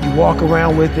 you walk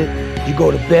around with it, you go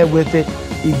to bed with it.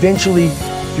 Eventually,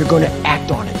 you're going to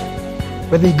act on it,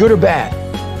 whether you're good or bad.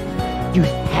 You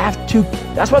have to.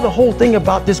 That's why the whole thing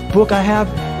about this book I have,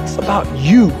 it's about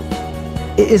you.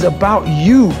 It is about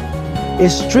you.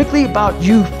 It's strictly about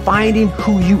you finding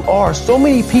who you are. So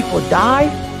many people die,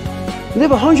 live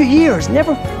 100 years,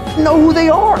 never know who they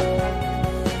are.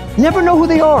 Never know who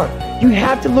they are. You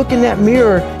have to look in that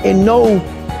mirror and know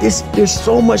there's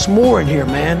so much more in here,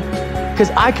 man. Because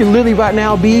I can literally right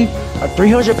now be a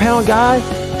 300-pound guy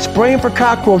spraying for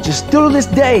cockroaches still to this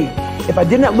day. If I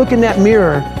did not look in that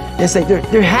mirror and say,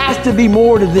 there has to be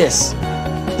more to this.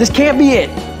 This can't be it.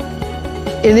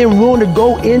 And then willing to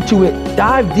go into it,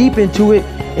 dive deep into it,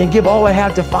 and give all I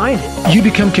have to find it. You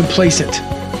become complacent.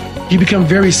 You become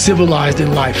very civilized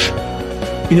in life.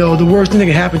 You know, the worst thing that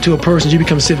can happen to a person is you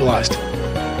become civilized.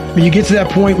 When you get to that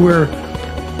point where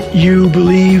you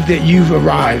believe that you've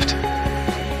arrived,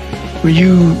 when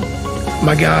you,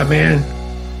 my God, man,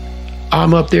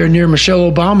 I'm up there near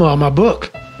Michelle Obama on my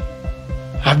book.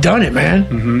 I've done it,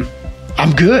 man.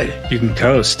 I'm good. You can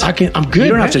coast. I'm good. You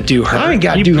don't man. have to do her. I ain't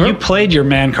got to do her. You played your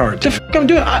man card. The f I'm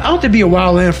doing. I don't have to be a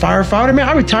wildland firefighter, man.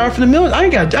 I retired from the military. I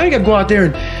ain't got to go out there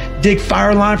and dig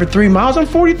fire line for 3 miles. I'm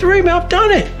 43, man. I've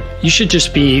done it. You should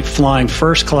just be flying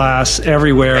first class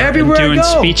everywhere and doing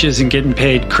speeches and getting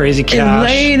paid crazy cash. And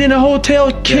laying in a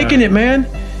hotel, kicking it, man.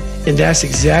 And that's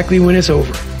exactly when it's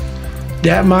over.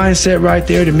 That mindset right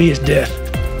there to me is death.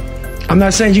 I'm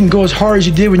not saying you can go as hard as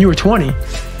you did when you were 20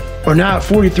 or now at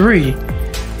 43,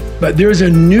 but there's a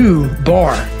new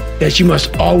bar that you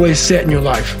must always set in your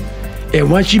life. And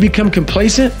once you become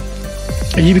complacent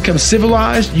and you become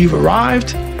civilized, you've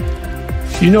arrived,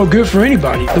 you're no good for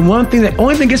anybody. The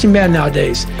only thing that gets me mad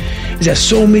nowadays is that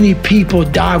so many people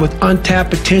die with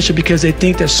untapped potential because they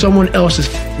think that someone else is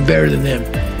better than them.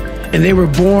 And they were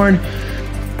born,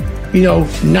 you know,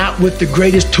 not with the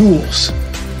greatest tools.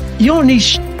 You don't need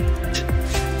shit.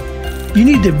 You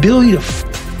need the ability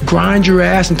to grind your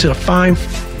ass into a fine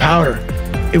powder.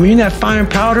 And when you're in that fine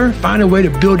powder, find a way to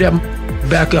build that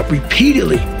back up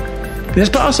repeatedly. And it's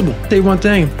possible. I'll tell you one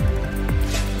thing.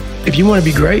 If you want to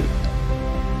be great,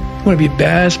 you want to be the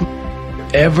best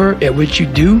ever at what you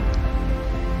do,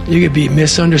 you're going to be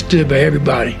misunderstood by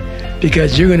everybody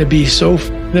because you're going to be so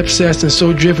obsessed and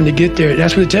so driven to get there.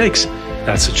 That's what it takes.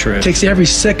 That's the truth. It takes every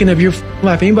second of your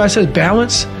life. Anybody says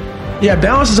balance? Yeah,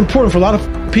 balance is important for a lot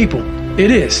of people.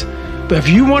 It is. But if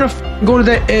you want to go to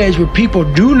that edge where people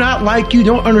do not like you,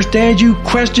 don't understand you,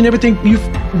 question everything you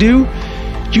do,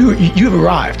 you've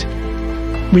arrived.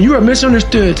 When you are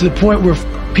misunderstood to the point where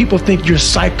people think you're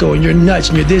psycho and you're nuts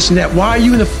and you're this and that, why are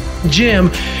you in the gym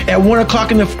at 1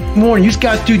 o'clock in the morning? You just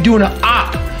got through doing an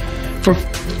op for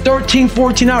 13,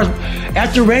 14 hours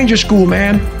after Ranger School,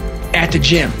 man, at the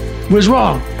gym. What's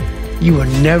wrong? You will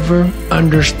never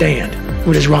understand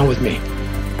what is wrong with me.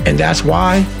 And that's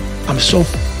why I'm so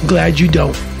glad you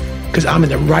don't, because I'm in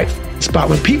the right spot.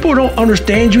 When people don't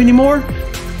understand you anymore,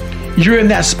 you're in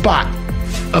that spot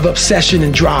of obsession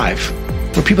and drive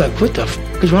where people are like, what the f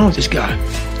is wrong with this guy?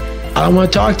 I don't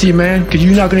want to talk to you, man, because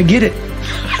you're not going to get it.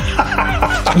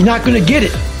 You're not going to get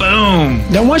it. Boom.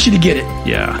 Don't want you to get it.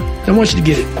 Yeah. Don't want you to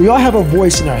get it. We all have a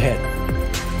voice in our head.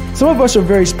 Some of us are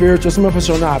very spiritual, some of us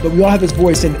are not, but we all have this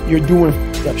voice and you're doing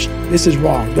this is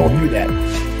wrong, don't do that.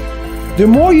 The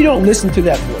more you don't listen to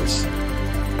that voice,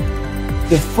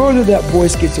 the further that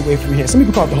voice gets away from your head. Some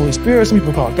people call it the Holy Spirit, some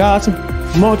people call it God, some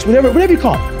monks, whatever you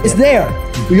call it. It's there.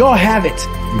 We all have it.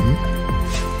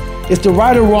 It's the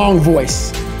right or wrong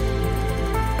voice.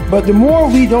 But the more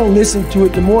we don't listen to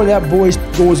it, the more that voice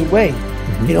goes away.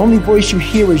 The only voice you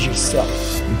hear is yourself.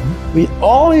 When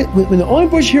the only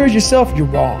voice you hear is yourself, you're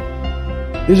wrong.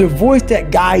 There's a voice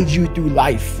that guides you through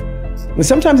life. When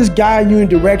sometimes it's guiding you in a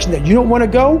direction that you don't want to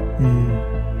go,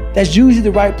 that's usually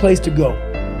the right place to go.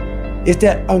 It's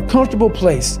that uncomfortable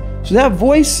place. So that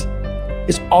voice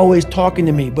is always talking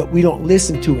to me, but we don't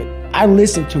listen to it. I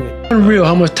listen to it. Unreal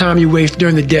how much time you waste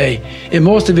during the day. And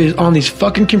most of it is on these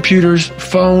fucking computers,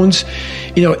 phones,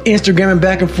 Instagramming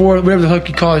back and forth, whatever the fuck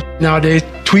you call it nowadays,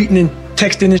 tweeting and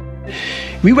texting and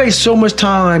shit. We waste so much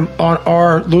time on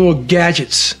our little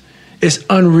gadgets. It's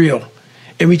unreal.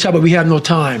 And we talk about we have no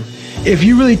time. If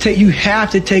you really you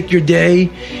have to take your day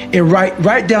and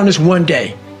write down this one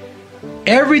day.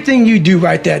 Everything you do,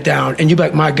 write that down, and you're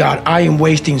like, my God, I am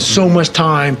wasting so much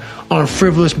time on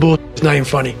frivolous bullshit. It's not even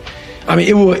funny. I mean,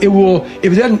 it will,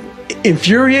 if it doesn't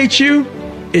infuriate you,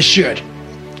 it should.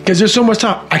 Because there's so much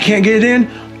time. I can't get it in.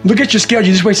 Look at your schedule.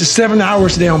 You just wasted 7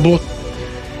 hours today on bullshit.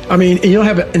 I mean, and you don't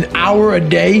have an hour a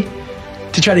day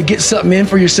to try to get something in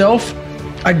for yourself.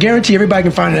 I guarantee everybody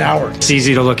can find an hour. It's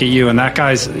easy to look at you, and that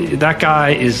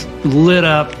guy is lit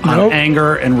up on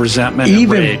anger and resentment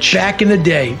and rage. Even back in the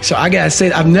day. So I gotta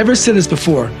say, I've never said this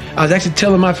before. I was actually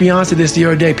telling my fiance this the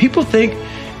other day. People think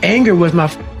anger was my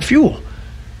fuel.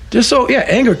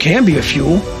 Anger can be a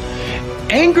fuel.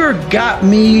 Anger got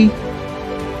me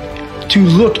to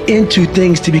look into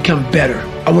things to become better.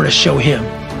 I want to show him.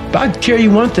 But I tell you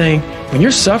one thing, when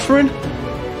you're suffering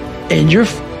and you're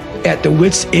at the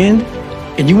wit's end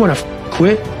and you want to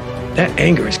quit, that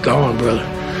anger is gone, brother.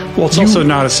 Well, it's also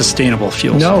not a sustainable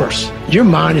fuel source. Your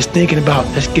mind is thinking about,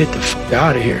 let's get the fuck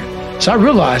out of here. So I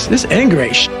realized this anger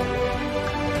ain't shit.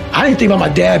 I didn't think about my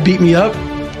dad beat me up.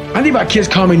 I didn't think about kids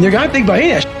calling me nigga. I didn't think about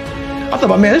any of that shit. I thought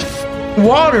about, man, this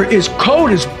water is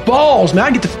cold as balls, man.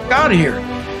 I get the fuck out of here.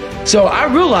 So I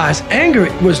realized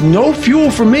anger was no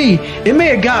fuel for me. It may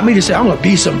have got me to say, I'm gonna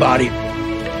be somebody.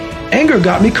 Anger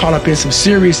got me caught up in some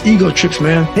serious ego trips,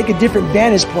 man. Take a different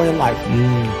vantage point in life.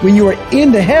 When you are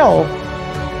in the hell,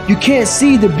 you can't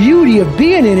see the beauty of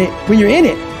being in it when you're in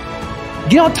it.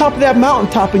 Get on top of that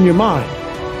mountaintop in your mind.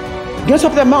 Get on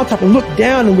top of that mountaintop and look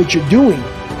down on what you're doing.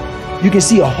 You can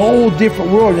see a whole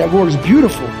different world. That world is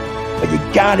beautiful, but you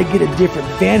gotta get a different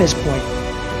vantage point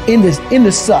in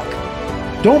the suck.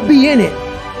 Don't be in it.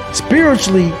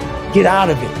 Spiritually, get out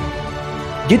of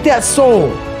it. Get that soul.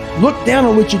 Look down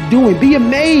on what you're doing. Be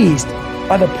amazed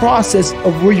by the process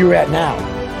of where you're at now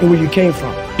and where you came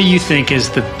from. What do you think is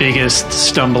the biggest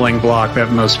stumbling block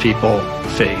that most people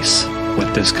face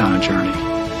with this kind of journey?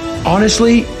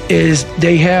 Honestly, is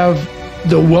they have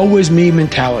the woe is me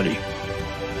mentality.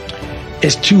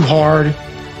 It's too hard.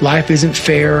 Life isn't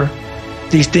fair.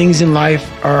 These things in life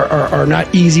are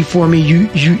not easy for me.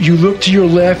 You look to your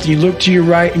left, you look to your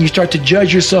right, and you start to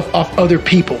judge yourself off other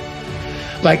people.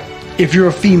 Like, if you're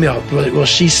a female, well,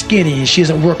 she's skinny and she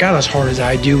doesn't work out as hard as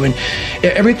I do, and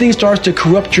everything starts to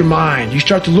corrupt your mind. You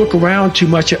start to look around too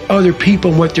much at other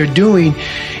people and what they're doing,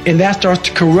 and that starts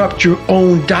to corrupt your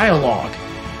own dialogue.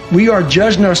 We are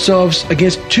judging ourselves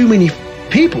against too many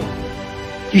people.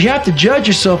 You have to judge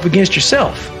yourself against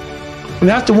yourself. And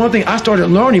that's the one thing I started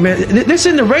learning, man. This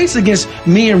isn't a race against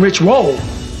me and Rich Roll.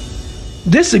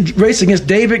 This is a race against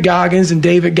David Goggins and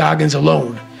David Goggins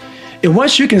alone. And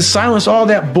once you can silence all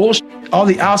that bullshit, all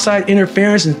the outside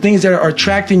interference and things that are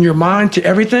attracting your mind to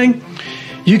everything,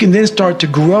 you can then start to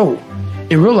grow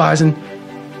in realizing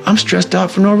I'm stressed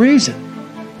out for no reason.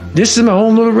 This is my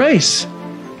own little race.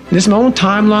 This is my own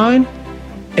timeline,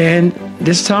 and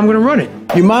this is how I'm going to run it.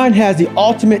 Your mind has the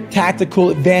ultimate tactical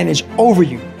advantage over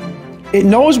you. It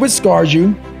knows what scars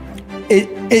you.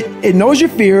 It knows your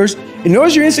fears. It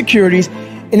knows your insecurities,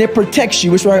 and it protects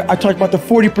you. Which is why I talked about the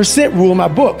 40% rule in my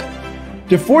book.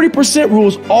 The 40% rule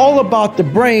is all about the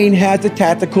brain has the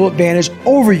tactical advantage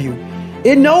over you.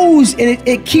 It knows, and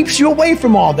it keeps you away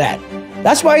from all that.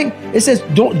 That's why it says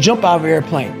don't jump out of an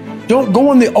airplane. Don't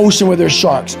go in the ocean where there's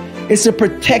sharks. It's a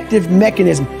protective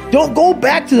mechanism. Don't go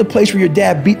back to the place where your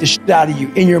dad beat the shit out of you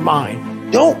in your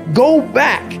mind. Don't go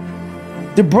back.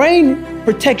 The brain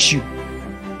protects you,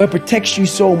 but protects you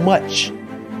so much,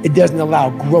 it doesn't allow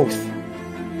growth.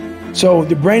 So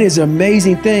the brain is an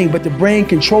amazing thing, but the brain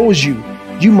controls you.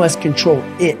 You must control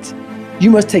it.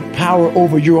 You must take power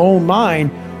over your own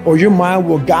mind, or your mind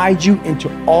will guide you into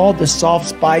all the soft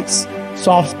spots,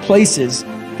 soft places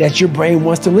that your brain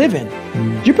wants to live in.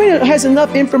 Your brain has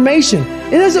enough information.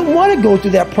 It doesn't want to go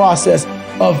through that process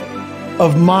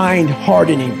of mind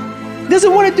hardening. It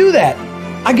doesn't want to do that.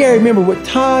 I gotta remember what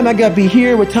time I gotta be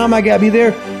here, what time I gotta be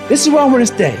there. This is where I wanna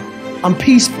stay. I'm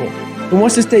peaceful. And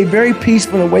wants to stay very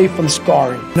peaceful and away from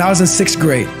scarring. When I was in 6th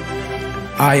grade,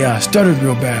 I stuttered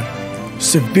real bad,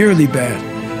 severely bad.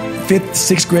 5th,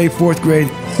 6th grade, 4th grade,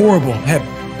 horrible.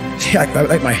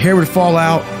 Like my hair would fall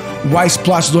out, white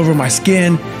splotches over my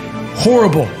skin.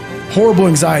 Horrible, horrible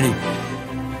anxiety.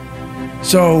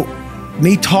 So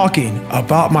me talking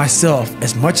about myself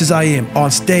as much as I am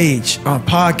on stage, on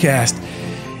podcast,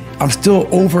 I'm still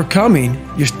overcoming.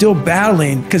 You're still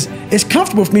battling, because it's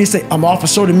comfortable for me to say, I'm off of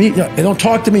social media, they don't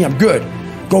talk to me, I'm good.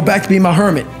 Go back to being my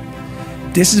hermit.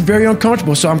 This is very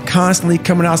uncomfortable, so I'm constantly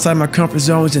coming outside my comfort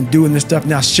zones and doing this stuff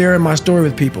now, sharing my story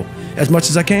with people as much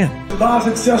as I can. There's a lot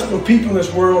of successful people in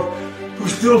this world who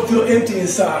still feel empty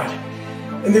inside,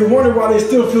 and they wonder why they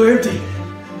still feel empty.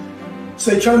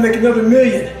 So they try to make another $1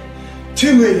 million,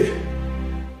 $2 million,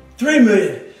 $3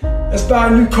 million. Let's buy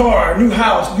a new car, a new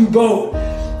house, new boat.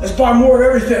 Let's buy more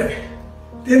of everything.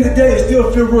 At the end of the day, I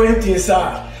still feel real empty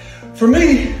inside. For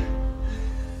me,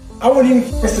 I wasn't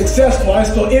even successful, I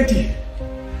just felt empty.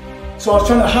 So I was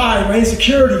trying to hide my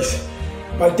insecurities,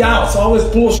 my doubts, all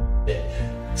this bullshit.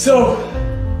 So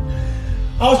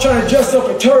I was trying to dress up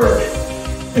a turd.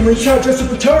 And when you try to dress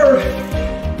up a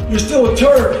turd, you're still a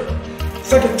turd.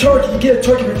 It's like a turkey. You get a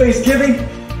turkey for Thanksgiving.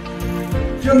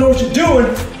 If you don't know what you're doing,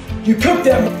 you cook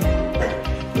that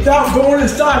without going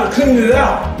inside and cleaning it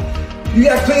out. You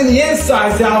gotta clean the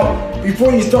insides out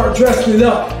before you start dressing it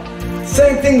up.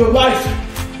 Same thing with life.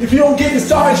 If you don't get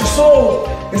inside your soul,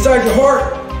 inside your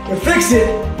heart, and fix it,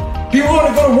 you want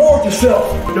to go to war with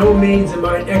yourself. By no means am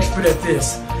I an expert at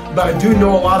this, but I do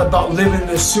know a lot about living in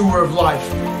the sewer of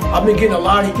life. I've been getting a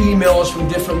lot of emails from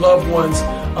different loved ones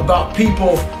about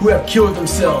people who have killed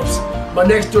themselves. My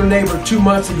next door neighbor 2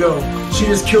 months ago, she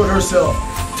just killed herself.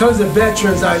 Tons of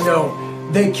veterans I know,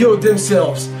 they killed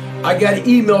themselves. I got an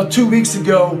email 2 weeks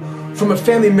ago from a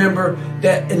family member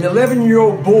that an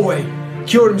 11-year-old boy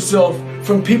killed himself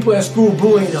from people at school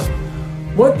bullying him.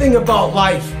 One thing about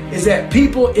life is that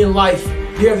people in life,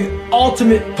 they are the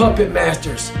ultimate puppet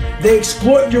masters. They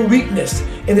exploit your weakness,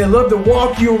 and they love to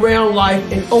walk you around life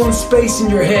and own space in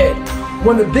your head.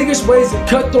 One of the biggest ways to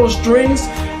cut those strings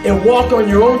and walk on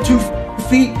your own 2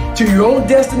 feet to your own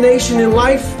destination in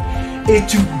life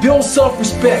is to build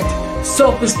self-respect,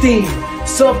 self-esteem,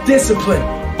 self-discipline,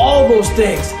 all those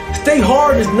things. Stay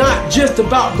hard is not just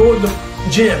about going to the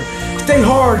gym. Stay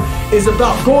hard is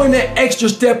about going that extra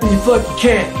step when you feel like you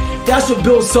can't. That's what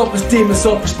builds self-esteem and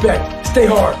self-respect. Stay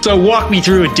hard. So walk me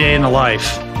through a day in the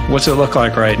life. What's it look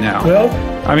like right now? Well,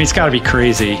 I mean, it's got to be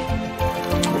crazy.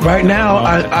 Right now,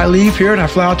 I leave here and I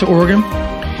fly out to Oregon.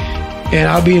 And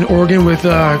I'll be in Oregon with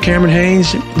Cameron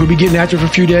Haynes. We'll be getting after it for a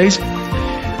few days.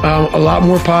 A lot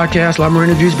more podcasts, a lot more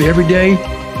interviews, but every day,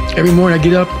 every morning I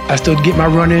get up, I still get my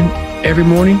run in every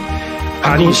morning.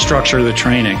 How do you structure the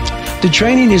training? The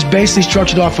training is basically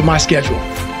structured off of my schedule.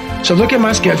 So look at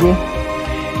my schedule,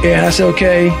 and I say,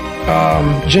 okay,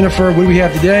 Jennifer, what do we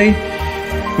have today?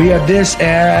 We have this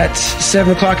at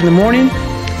 7 o'clock in the morning.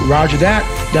 Roger that.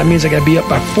 That means I got to be up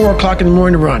by 4 o'clock in the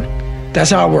morning to run. That's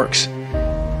how it works.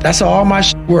 That's how all my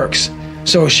works.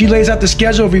 So she lays out the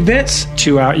schedule of events.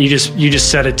 2 hours. You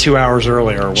just set it 2 hours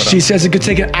earlier or whatever. She says it could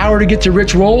take an hour to get to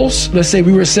Rich Rolls. Let's say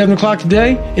we were at 7 o'clock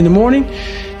today in the morning.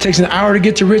 It takes an hour to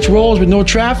get to Rich Rolls with no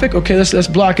traffic. Okay, let's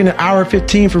block in an hour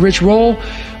 15 for Rich Roll.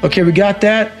 Okay, we got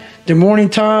that. The morning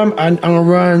time, I'm gonna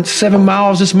run 7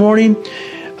 miles this morning.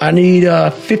 I need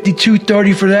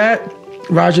 52:30 for that.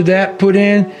 Roger that. Put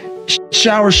in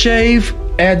shower, shave,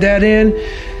 add that in.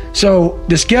 So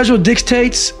the schedule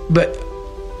dictates, but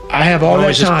I have all that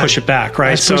time. Just push it back,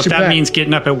 right? So if that means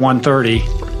getting up at 1:30,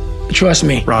 trust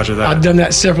me. Roger that. I've done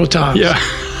that several times. Yeah.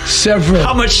 Several.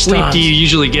 How much sleep do you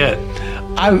usually get?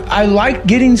 I like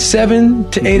getting 7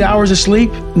 to 8 hours of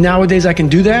sleep. Nowadays I can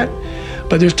do that.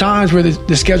 But there's times where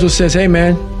the schedule says, hey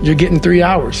man, you're getting 3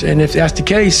 hours. And if that's the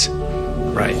case,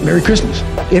 right, Merry Christmas.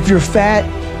 If you're fat,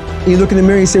 you look in the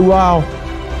mirror and you say, wow,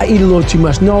 I eat a little too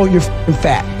much. No, you're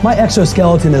fat. My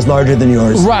exoskeleton is larger than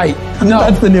yours. Right. No.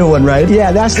 That's the new one, right?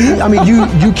 Yeah, I mean,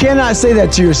 you cannot say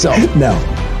that to yourself. No.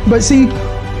 But see,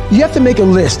 you have to make a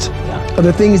list of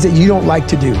the things that you don't like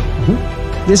to do.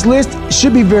 This list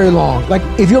should be very long. Like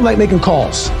if you don't like making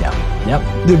calls. Yeah.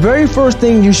 Yep. The very first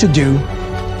thing you should do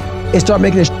is start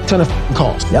making a ton of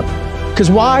calls. Yep. Because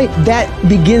why? That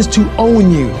begins to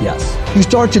own you. Yes. You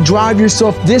start to drive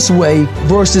yourself this way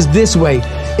versus this way.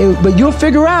 But you'll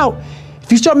figure out,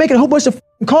 if you start making a whole bunch of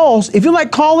calls, if you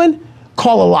like calling,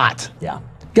 call a lot. Yeah.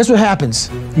 Guess what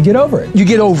happens? You get over it. You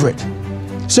get over it.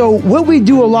 So what we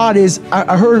do a lot is,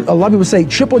 I heard a lot of people say,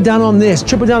 triple down on this,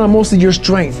 triple down on most of your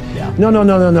strength. Yeah. No.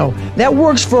 That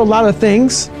works for a lot of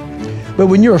things, but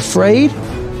when you're afraid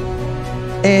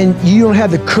and you don't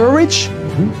have the courage,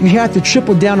 you have to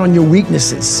triple down on your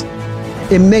weaknesses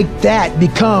and make that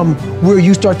become where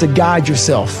you start to guide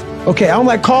yourself. Okay, I don't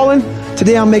like calling.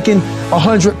 Today I'm making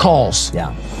 100 calls.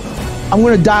 Yeah. I'm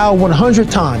gonna dial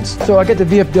 100 times. So I get the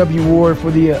VFW award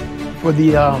for the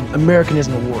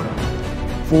Americanism Award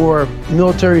for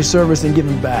military service and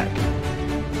giving back.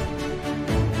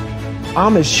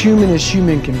 I'm as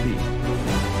human can be.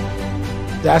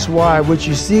 That's why what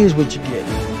you see is what you get.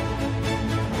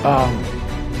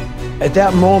 At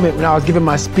that moment when I was giving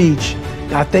my speech,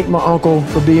 and I thanked my uncle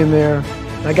for being there,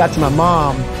 and I got to my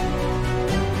mom,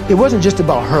 it wasn't just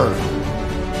about her.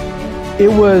 It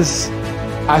was,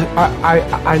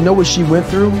 I know what she went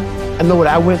through, I know what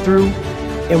I went through,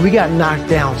 and we got knocked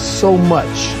down so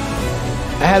much.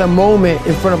 I had a moment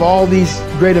in front of all these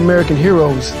great American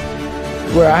heroes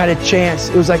where I had a chance,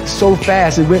 it was like so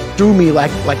fast, it went through me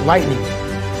like lightning,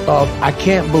 of I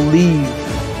can't believe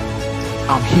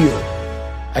I'm here.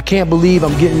 I can't believe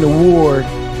I'm getting an award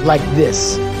like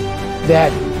this.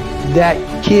 That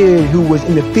kid who was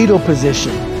in the fetal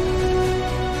position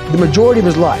the majority of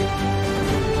his life.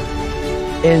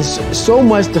 And so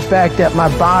much the fact that my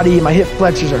body, my hip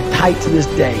flexors are tight to this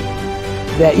day,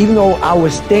 that even though I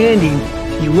was standing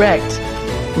erect,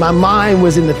 my mind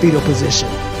was in the fetal position.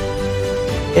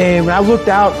 And when I looked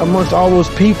out amongst all those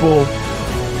people,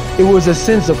 it was a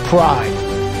sense of pride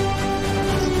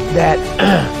that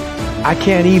I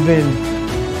can't even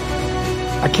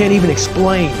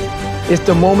explain. It's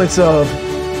the moments of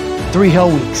 3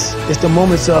 hell weeks. It's the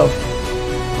moments of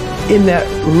in that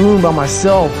room by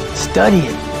myself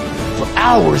studying for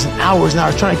hours and hours, and I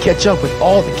was trying to catch up with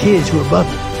all the kids who were above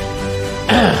me.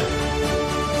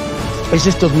 It's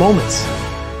just those moments,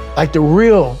 like the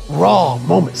real raw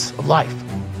moments of life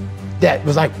that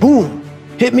was like, boom,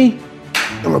 hit me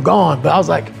and we're gone. But I was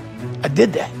like, I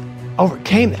did that. I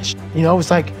overcame that shit. You know,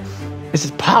 it's like, this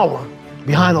is power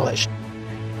behind all that shit.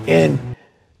 And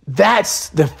that's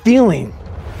the feeling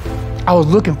I was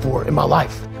looking for in my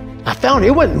life. I found it.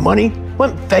 It wasn't money, it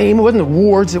wasn't fame, it wasn't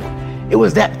awards. It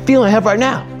was that feeling I have right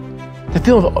now. The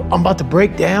feeling of I'm about to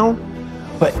break down,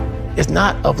 but it's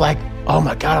not of like, oh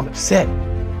my God, I'm upset.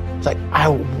 It's like I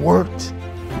worked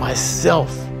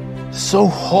myself so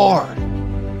hard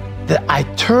that I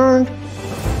turned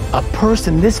a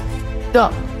person this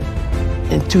up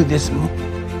into this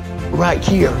right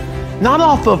here. Not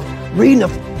off of reading a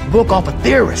book off a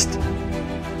theorist,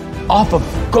 off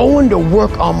of going to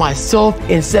work on myself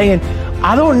and saying,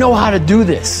 I don't know how to do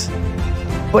this,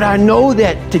 but I know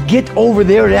that to get over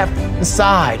there to that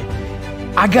side,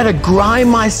 I gotta grind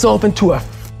myself into a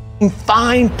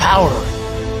fine powder.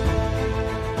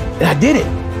 And I did it.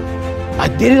 I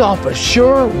did it off a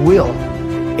sure will.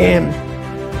 And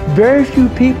very few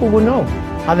people will know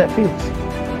how that feels.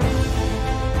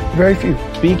 Very few.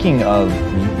 Speaking of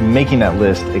making that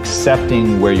list,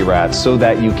 accepting where you're at so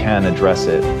that you can address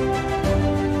it,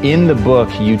 in the book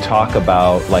you talk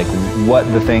about like what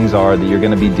the things are that you're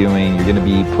going to be doing. You're going to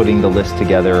be putting the list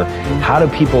together. How do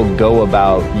people go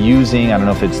about using, I don't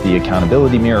know if it's the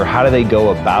accountability mirror, how do they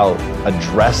go about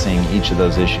addressing each of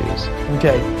those issues?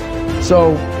 Okay,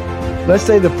 so let's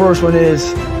say the first one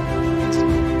is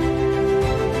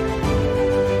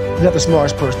not the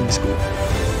smartest person in school.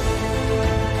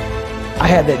 I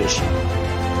had that issue.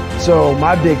 So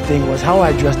my big thing was how I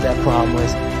addressed that problem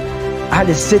was I had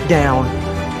to sit down.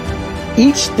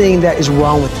 Each thing that is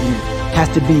wrong with you has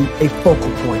to be a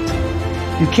focal point.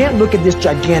 You can't look at this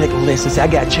gigantic list and say, I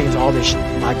gotta change all this shit.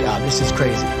 My God, this is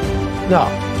crazy. No.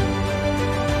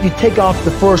 You take off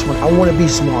the first one, I wanna be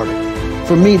smarter.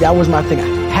 For me, that was my thing.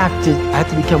 I have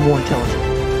to become more intelligent.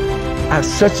 I have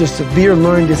such a severe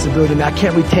learning disability and I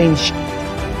can't retain shit.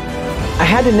 I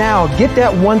had to now get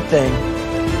that one thing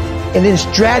and then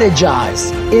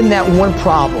strategize in that one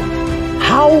problem.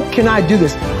 How can I do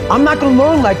this? I'm not gonna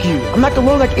learn like you. I'm not gonna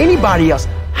learn like anybody else.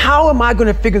 How am I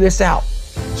gonna figure this out?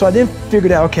 So I then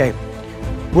figured out, okay,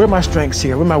 where are my strengths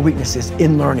here? Where are my weaknesses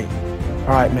in learning?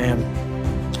 All right, man,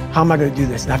 how am I gonna do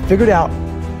this? And I figured out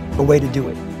a way to do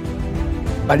it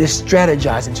by just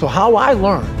strategizing. So how I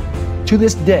learn to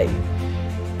this day,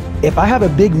 if I have a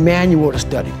big manual to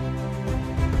study,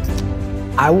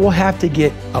 I will have to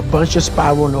get a bunch of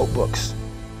spiral notebooks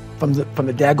from the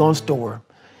daggone store.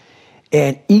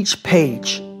 And each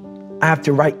page, I have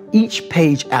to write each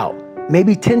page out,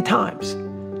 maybe 10 times.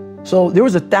 So there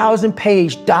was a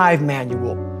 1,000-page dive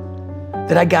manual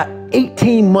that I got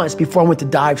 18 months before I went to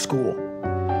dive school.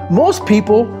 Most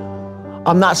people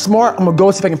I'm not smart, I'm gonna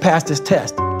go see if I can pass this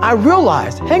test. I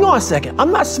realized, hang on a second,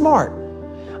 I'm not smart.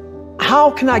 How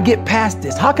can I get past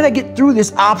this? How can I get through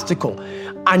this obstacle?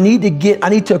 I need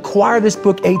to acquire this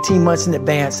book 18 months in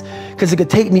advance, because it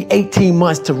could take me 18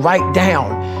 months to write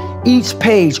down each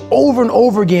page over and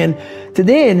over again to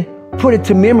then put it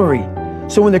to memory.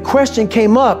 So when the question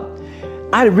came up,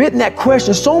 I had written that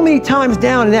question so many times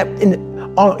down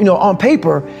on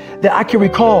paper that I can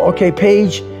recall, okay,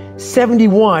 page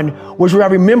 71 was where I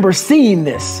remember seeing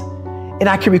this, and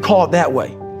I can recall it that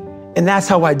way. And that's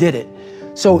how I did it.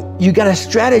 So you got to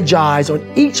strategize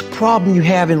on each problem you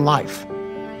have in life.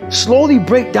 Slowly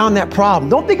break down that problem.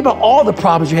 Don't think about all the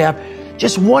problems you have,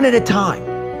 just one at a time.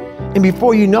 And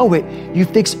before you know it, you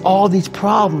fix all these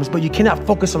problems, but you cannot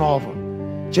focus on all of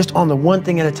them. Just on the one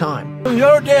thing at a time. The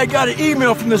other day I got an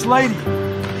email from this lady.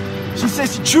 She said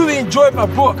she truly enjoyed my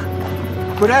book,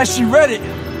 but as she read it,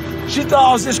 she thought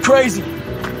I was just crazy.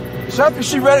 So after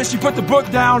she read it, she put the book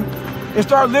down and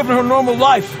started living her normal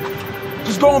life.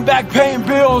 Just going back paying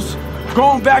bills,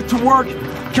 going back to work,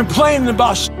 complaining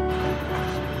about shit.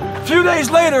 A few days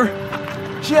later,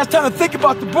 she has time to think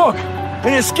about the book,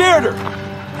 and it scared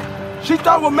her. She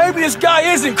thought, well, maybe this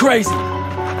guy isn't crazy.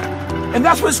 And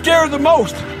that's what scared her the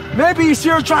most. Maybe he's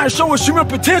here trying to show us human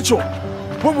potential,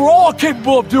 what we're all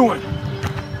capable of doing.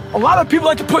 A lot of people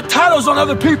like to put titles on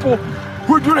other people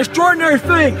who are doing extraordinary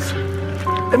things.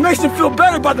 It makes them feel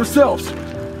better about themselves.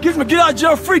 Gives them a get out of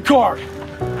jail free card.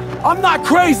 I'm not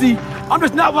crazy, I'm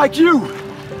just not like you.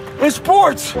 In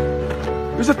sports,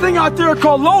 there's a thing out there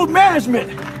called load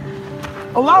management.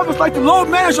 A lot of us like to load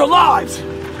manage our lives.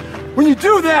 When you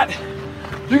do that,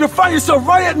 you're gonna find yourself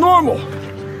right at normal.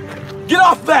 Get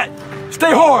off that,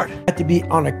 stay hard. You have to be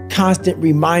on a constant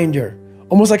reminder.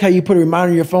 Almost like how you put a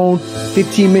reminder on your phone,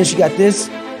 15 minutes, you got this.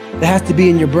 That has to be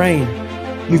in your brain.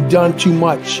 You've done too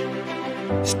much.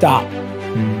 Stop.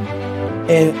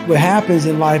 And what happens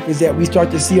in life is that we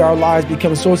start to see our lives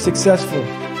become so successful.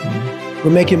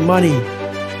 We're making money.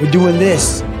 We're doing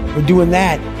this. We're doing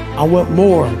that. I want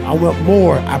more. I want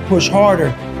more. I push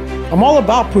harder. I'm all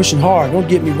about pushing hard. Don't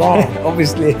get me wrong.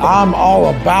 Obviously. I'm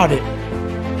all about it.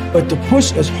 But to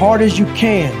push as hard as you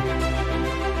can,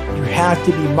 you have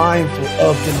to be mindful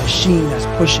of the machine that's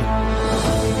pushing.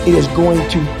 It is going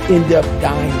to end up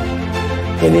dying.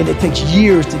 And then it takes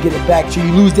years to get it back, so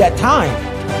you lose that time.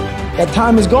 That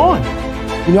time is gone.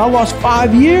 You know, I lost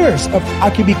 5 years of I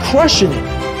could be crushing it.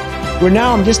 Where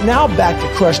now I'm just now back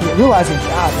to crushing it, realizing,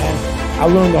 God, man, I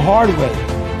learned the hard way.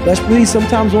 That's really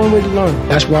sometimes the only way to learn.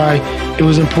 That's why it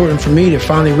was important for me to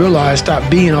finally realize, stop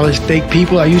being all these fake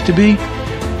people I used to be,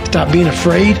 stop being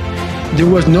afraid. There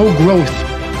was no growth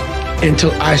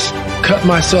until I cut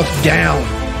myself down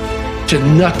to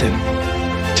nothing,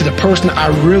 to the person I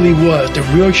really was, the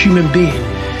real human being.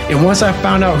 And once I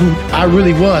found out who I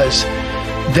really was,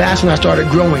 that's when I started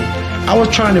growing. I was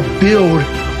trying to build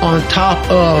on top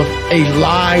of a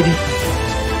lied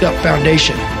up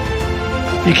foundation.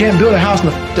 You can't build a house on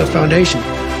the foundation.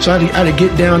 So I had to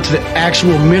get down to the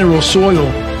actual mineral soil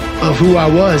of who I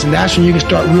was, and that's when you can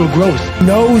start real growth.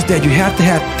 Knows that you have to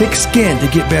have thick skin to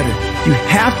get better. You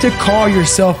have to call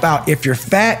yourself out. If you're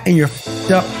fat and you're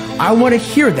f***ed up, I want to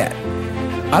hear that.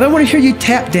 I don't want to hear you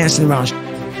tap dancing around.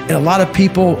 And a lot of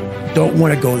people don't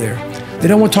want to go there. They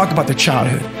don't want to talk about their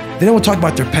childhood. They don't want to talk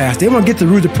about their past. They want to get to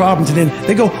the root of the problems, and then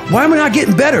they go, why am I not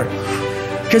getting better?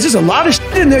 Because there's a lot of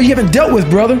shit in there you haven't dealt with,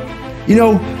 brother. You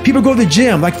know, people go to the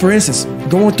gym, like for instance,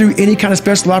 going through any kind of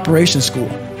special operations school.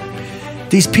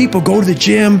 These people go to the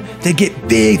gym, they get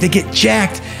big, they get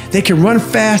jacked, they can run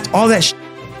fast, all that shit.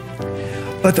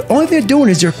 But the only thing they're doing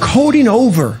is they're coding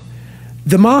over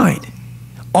the mind.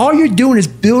 All you're doing is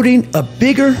building a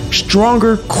bigger,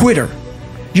 stronger quitter.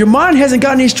 Your mind hasn't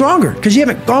gotten any stronger because you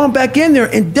haven't gone back in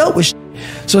there and dealt with shit.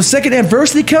 So the second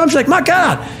adversity comes, you're like, my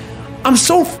God, I'm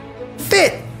so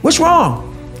fit. What's wrong?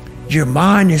 Your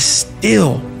mind is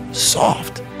still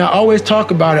soft. I always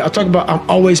talk about it. I talk about I'm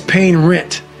always paying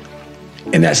rent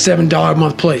in that $7 a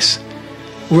month place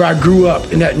where I grew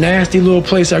up, in that nasty little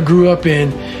place I grew up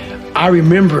in. I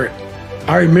remember it.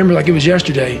 I remember like it was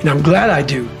yesterday, and I'm glad I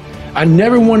do. I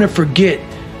never want to forget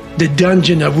the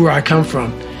dungeon of where I come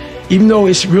from. Even though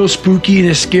it's real spooky and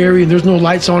it's scary and there's no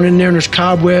lights on in there and there's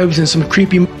cobwebs and some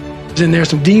creepy in there,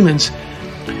 some demons,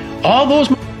 all those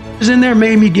in there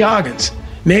made me Goggins,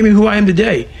 made me who I am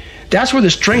today. That's where the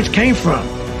strength came from.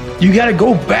 You got to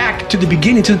go back to the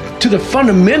beginning, to the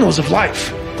fundamentals of life,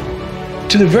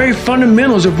 to the very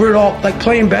fundamentals of where it all, like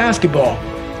playing basketball.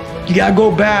 You got to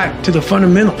go back to the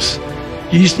fundamentals.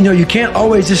 You can't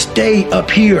always just stay up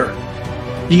here.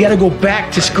 You got to go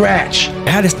back to scratch. I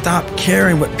had to stop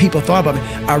caring what people thought about me.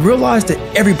 I realized that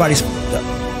everybody's f***ed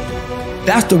up.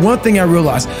 That's the one thing I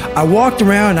realized. I walked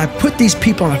around and I put these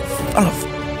people on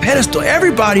a pedestal.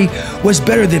 Everybody was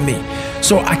better than me.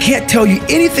 So I can't tell you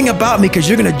anything about me because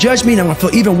you're going to judge me and I'm going to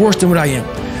feel even worse than what I am.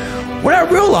 What I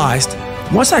realized,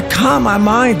 once I calmed my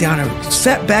mind down and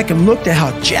sat back and looked at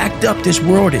how jacked up this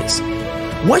world is,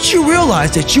 once you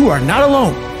realize that you are not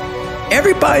alone,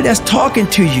 everybody that's talking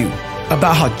to you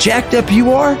about how jacked up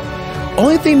you are,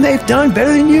 only thing they've done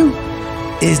better than you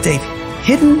is they've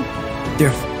hidden their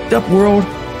f***ed up world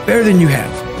better than you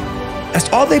have. That's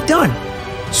all they've done.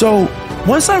 So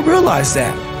once I realized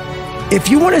that, if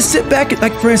you want to sit back,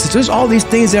 like for instance, there's all these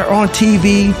things that are on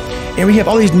TV and we have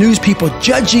all these news people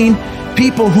judging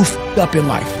people who f***ed up in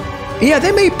life. And yeah,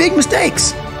 they made big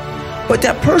mistakes. But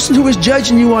that person who is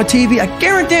judging you on TV, I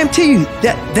guarantee you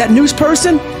that news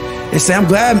person, they say, I'm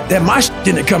glad that my shit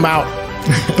didn't come out,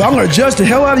 but I'm going to judge the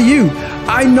hell out of you.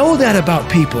 I know that about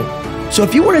people. So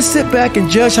if you want to sit back and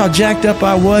judge how jacked up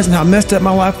I was and how messed up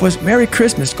my life was, Merry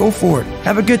Christmas, go for it.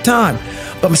 Have a good time.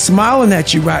 But I'm smiling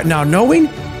at you right now, knowing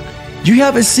you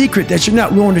have a secret that you're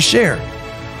not willing to share.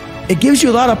 It gives you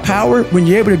a lot of power when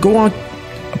you're able to go on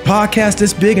a podcast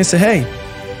this big and say,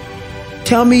 hey,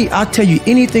 tell me, I'll tell you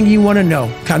anything you want to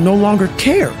know. I no longer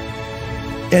care.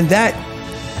 And that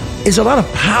is a lot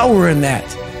of power in that,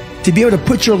 to be able to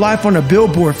put your life on a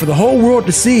billboard for the whole world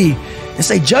to see and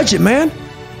say, judge it, man.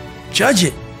 Judge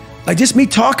it. Like just me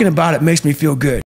talking about it makes me feel good.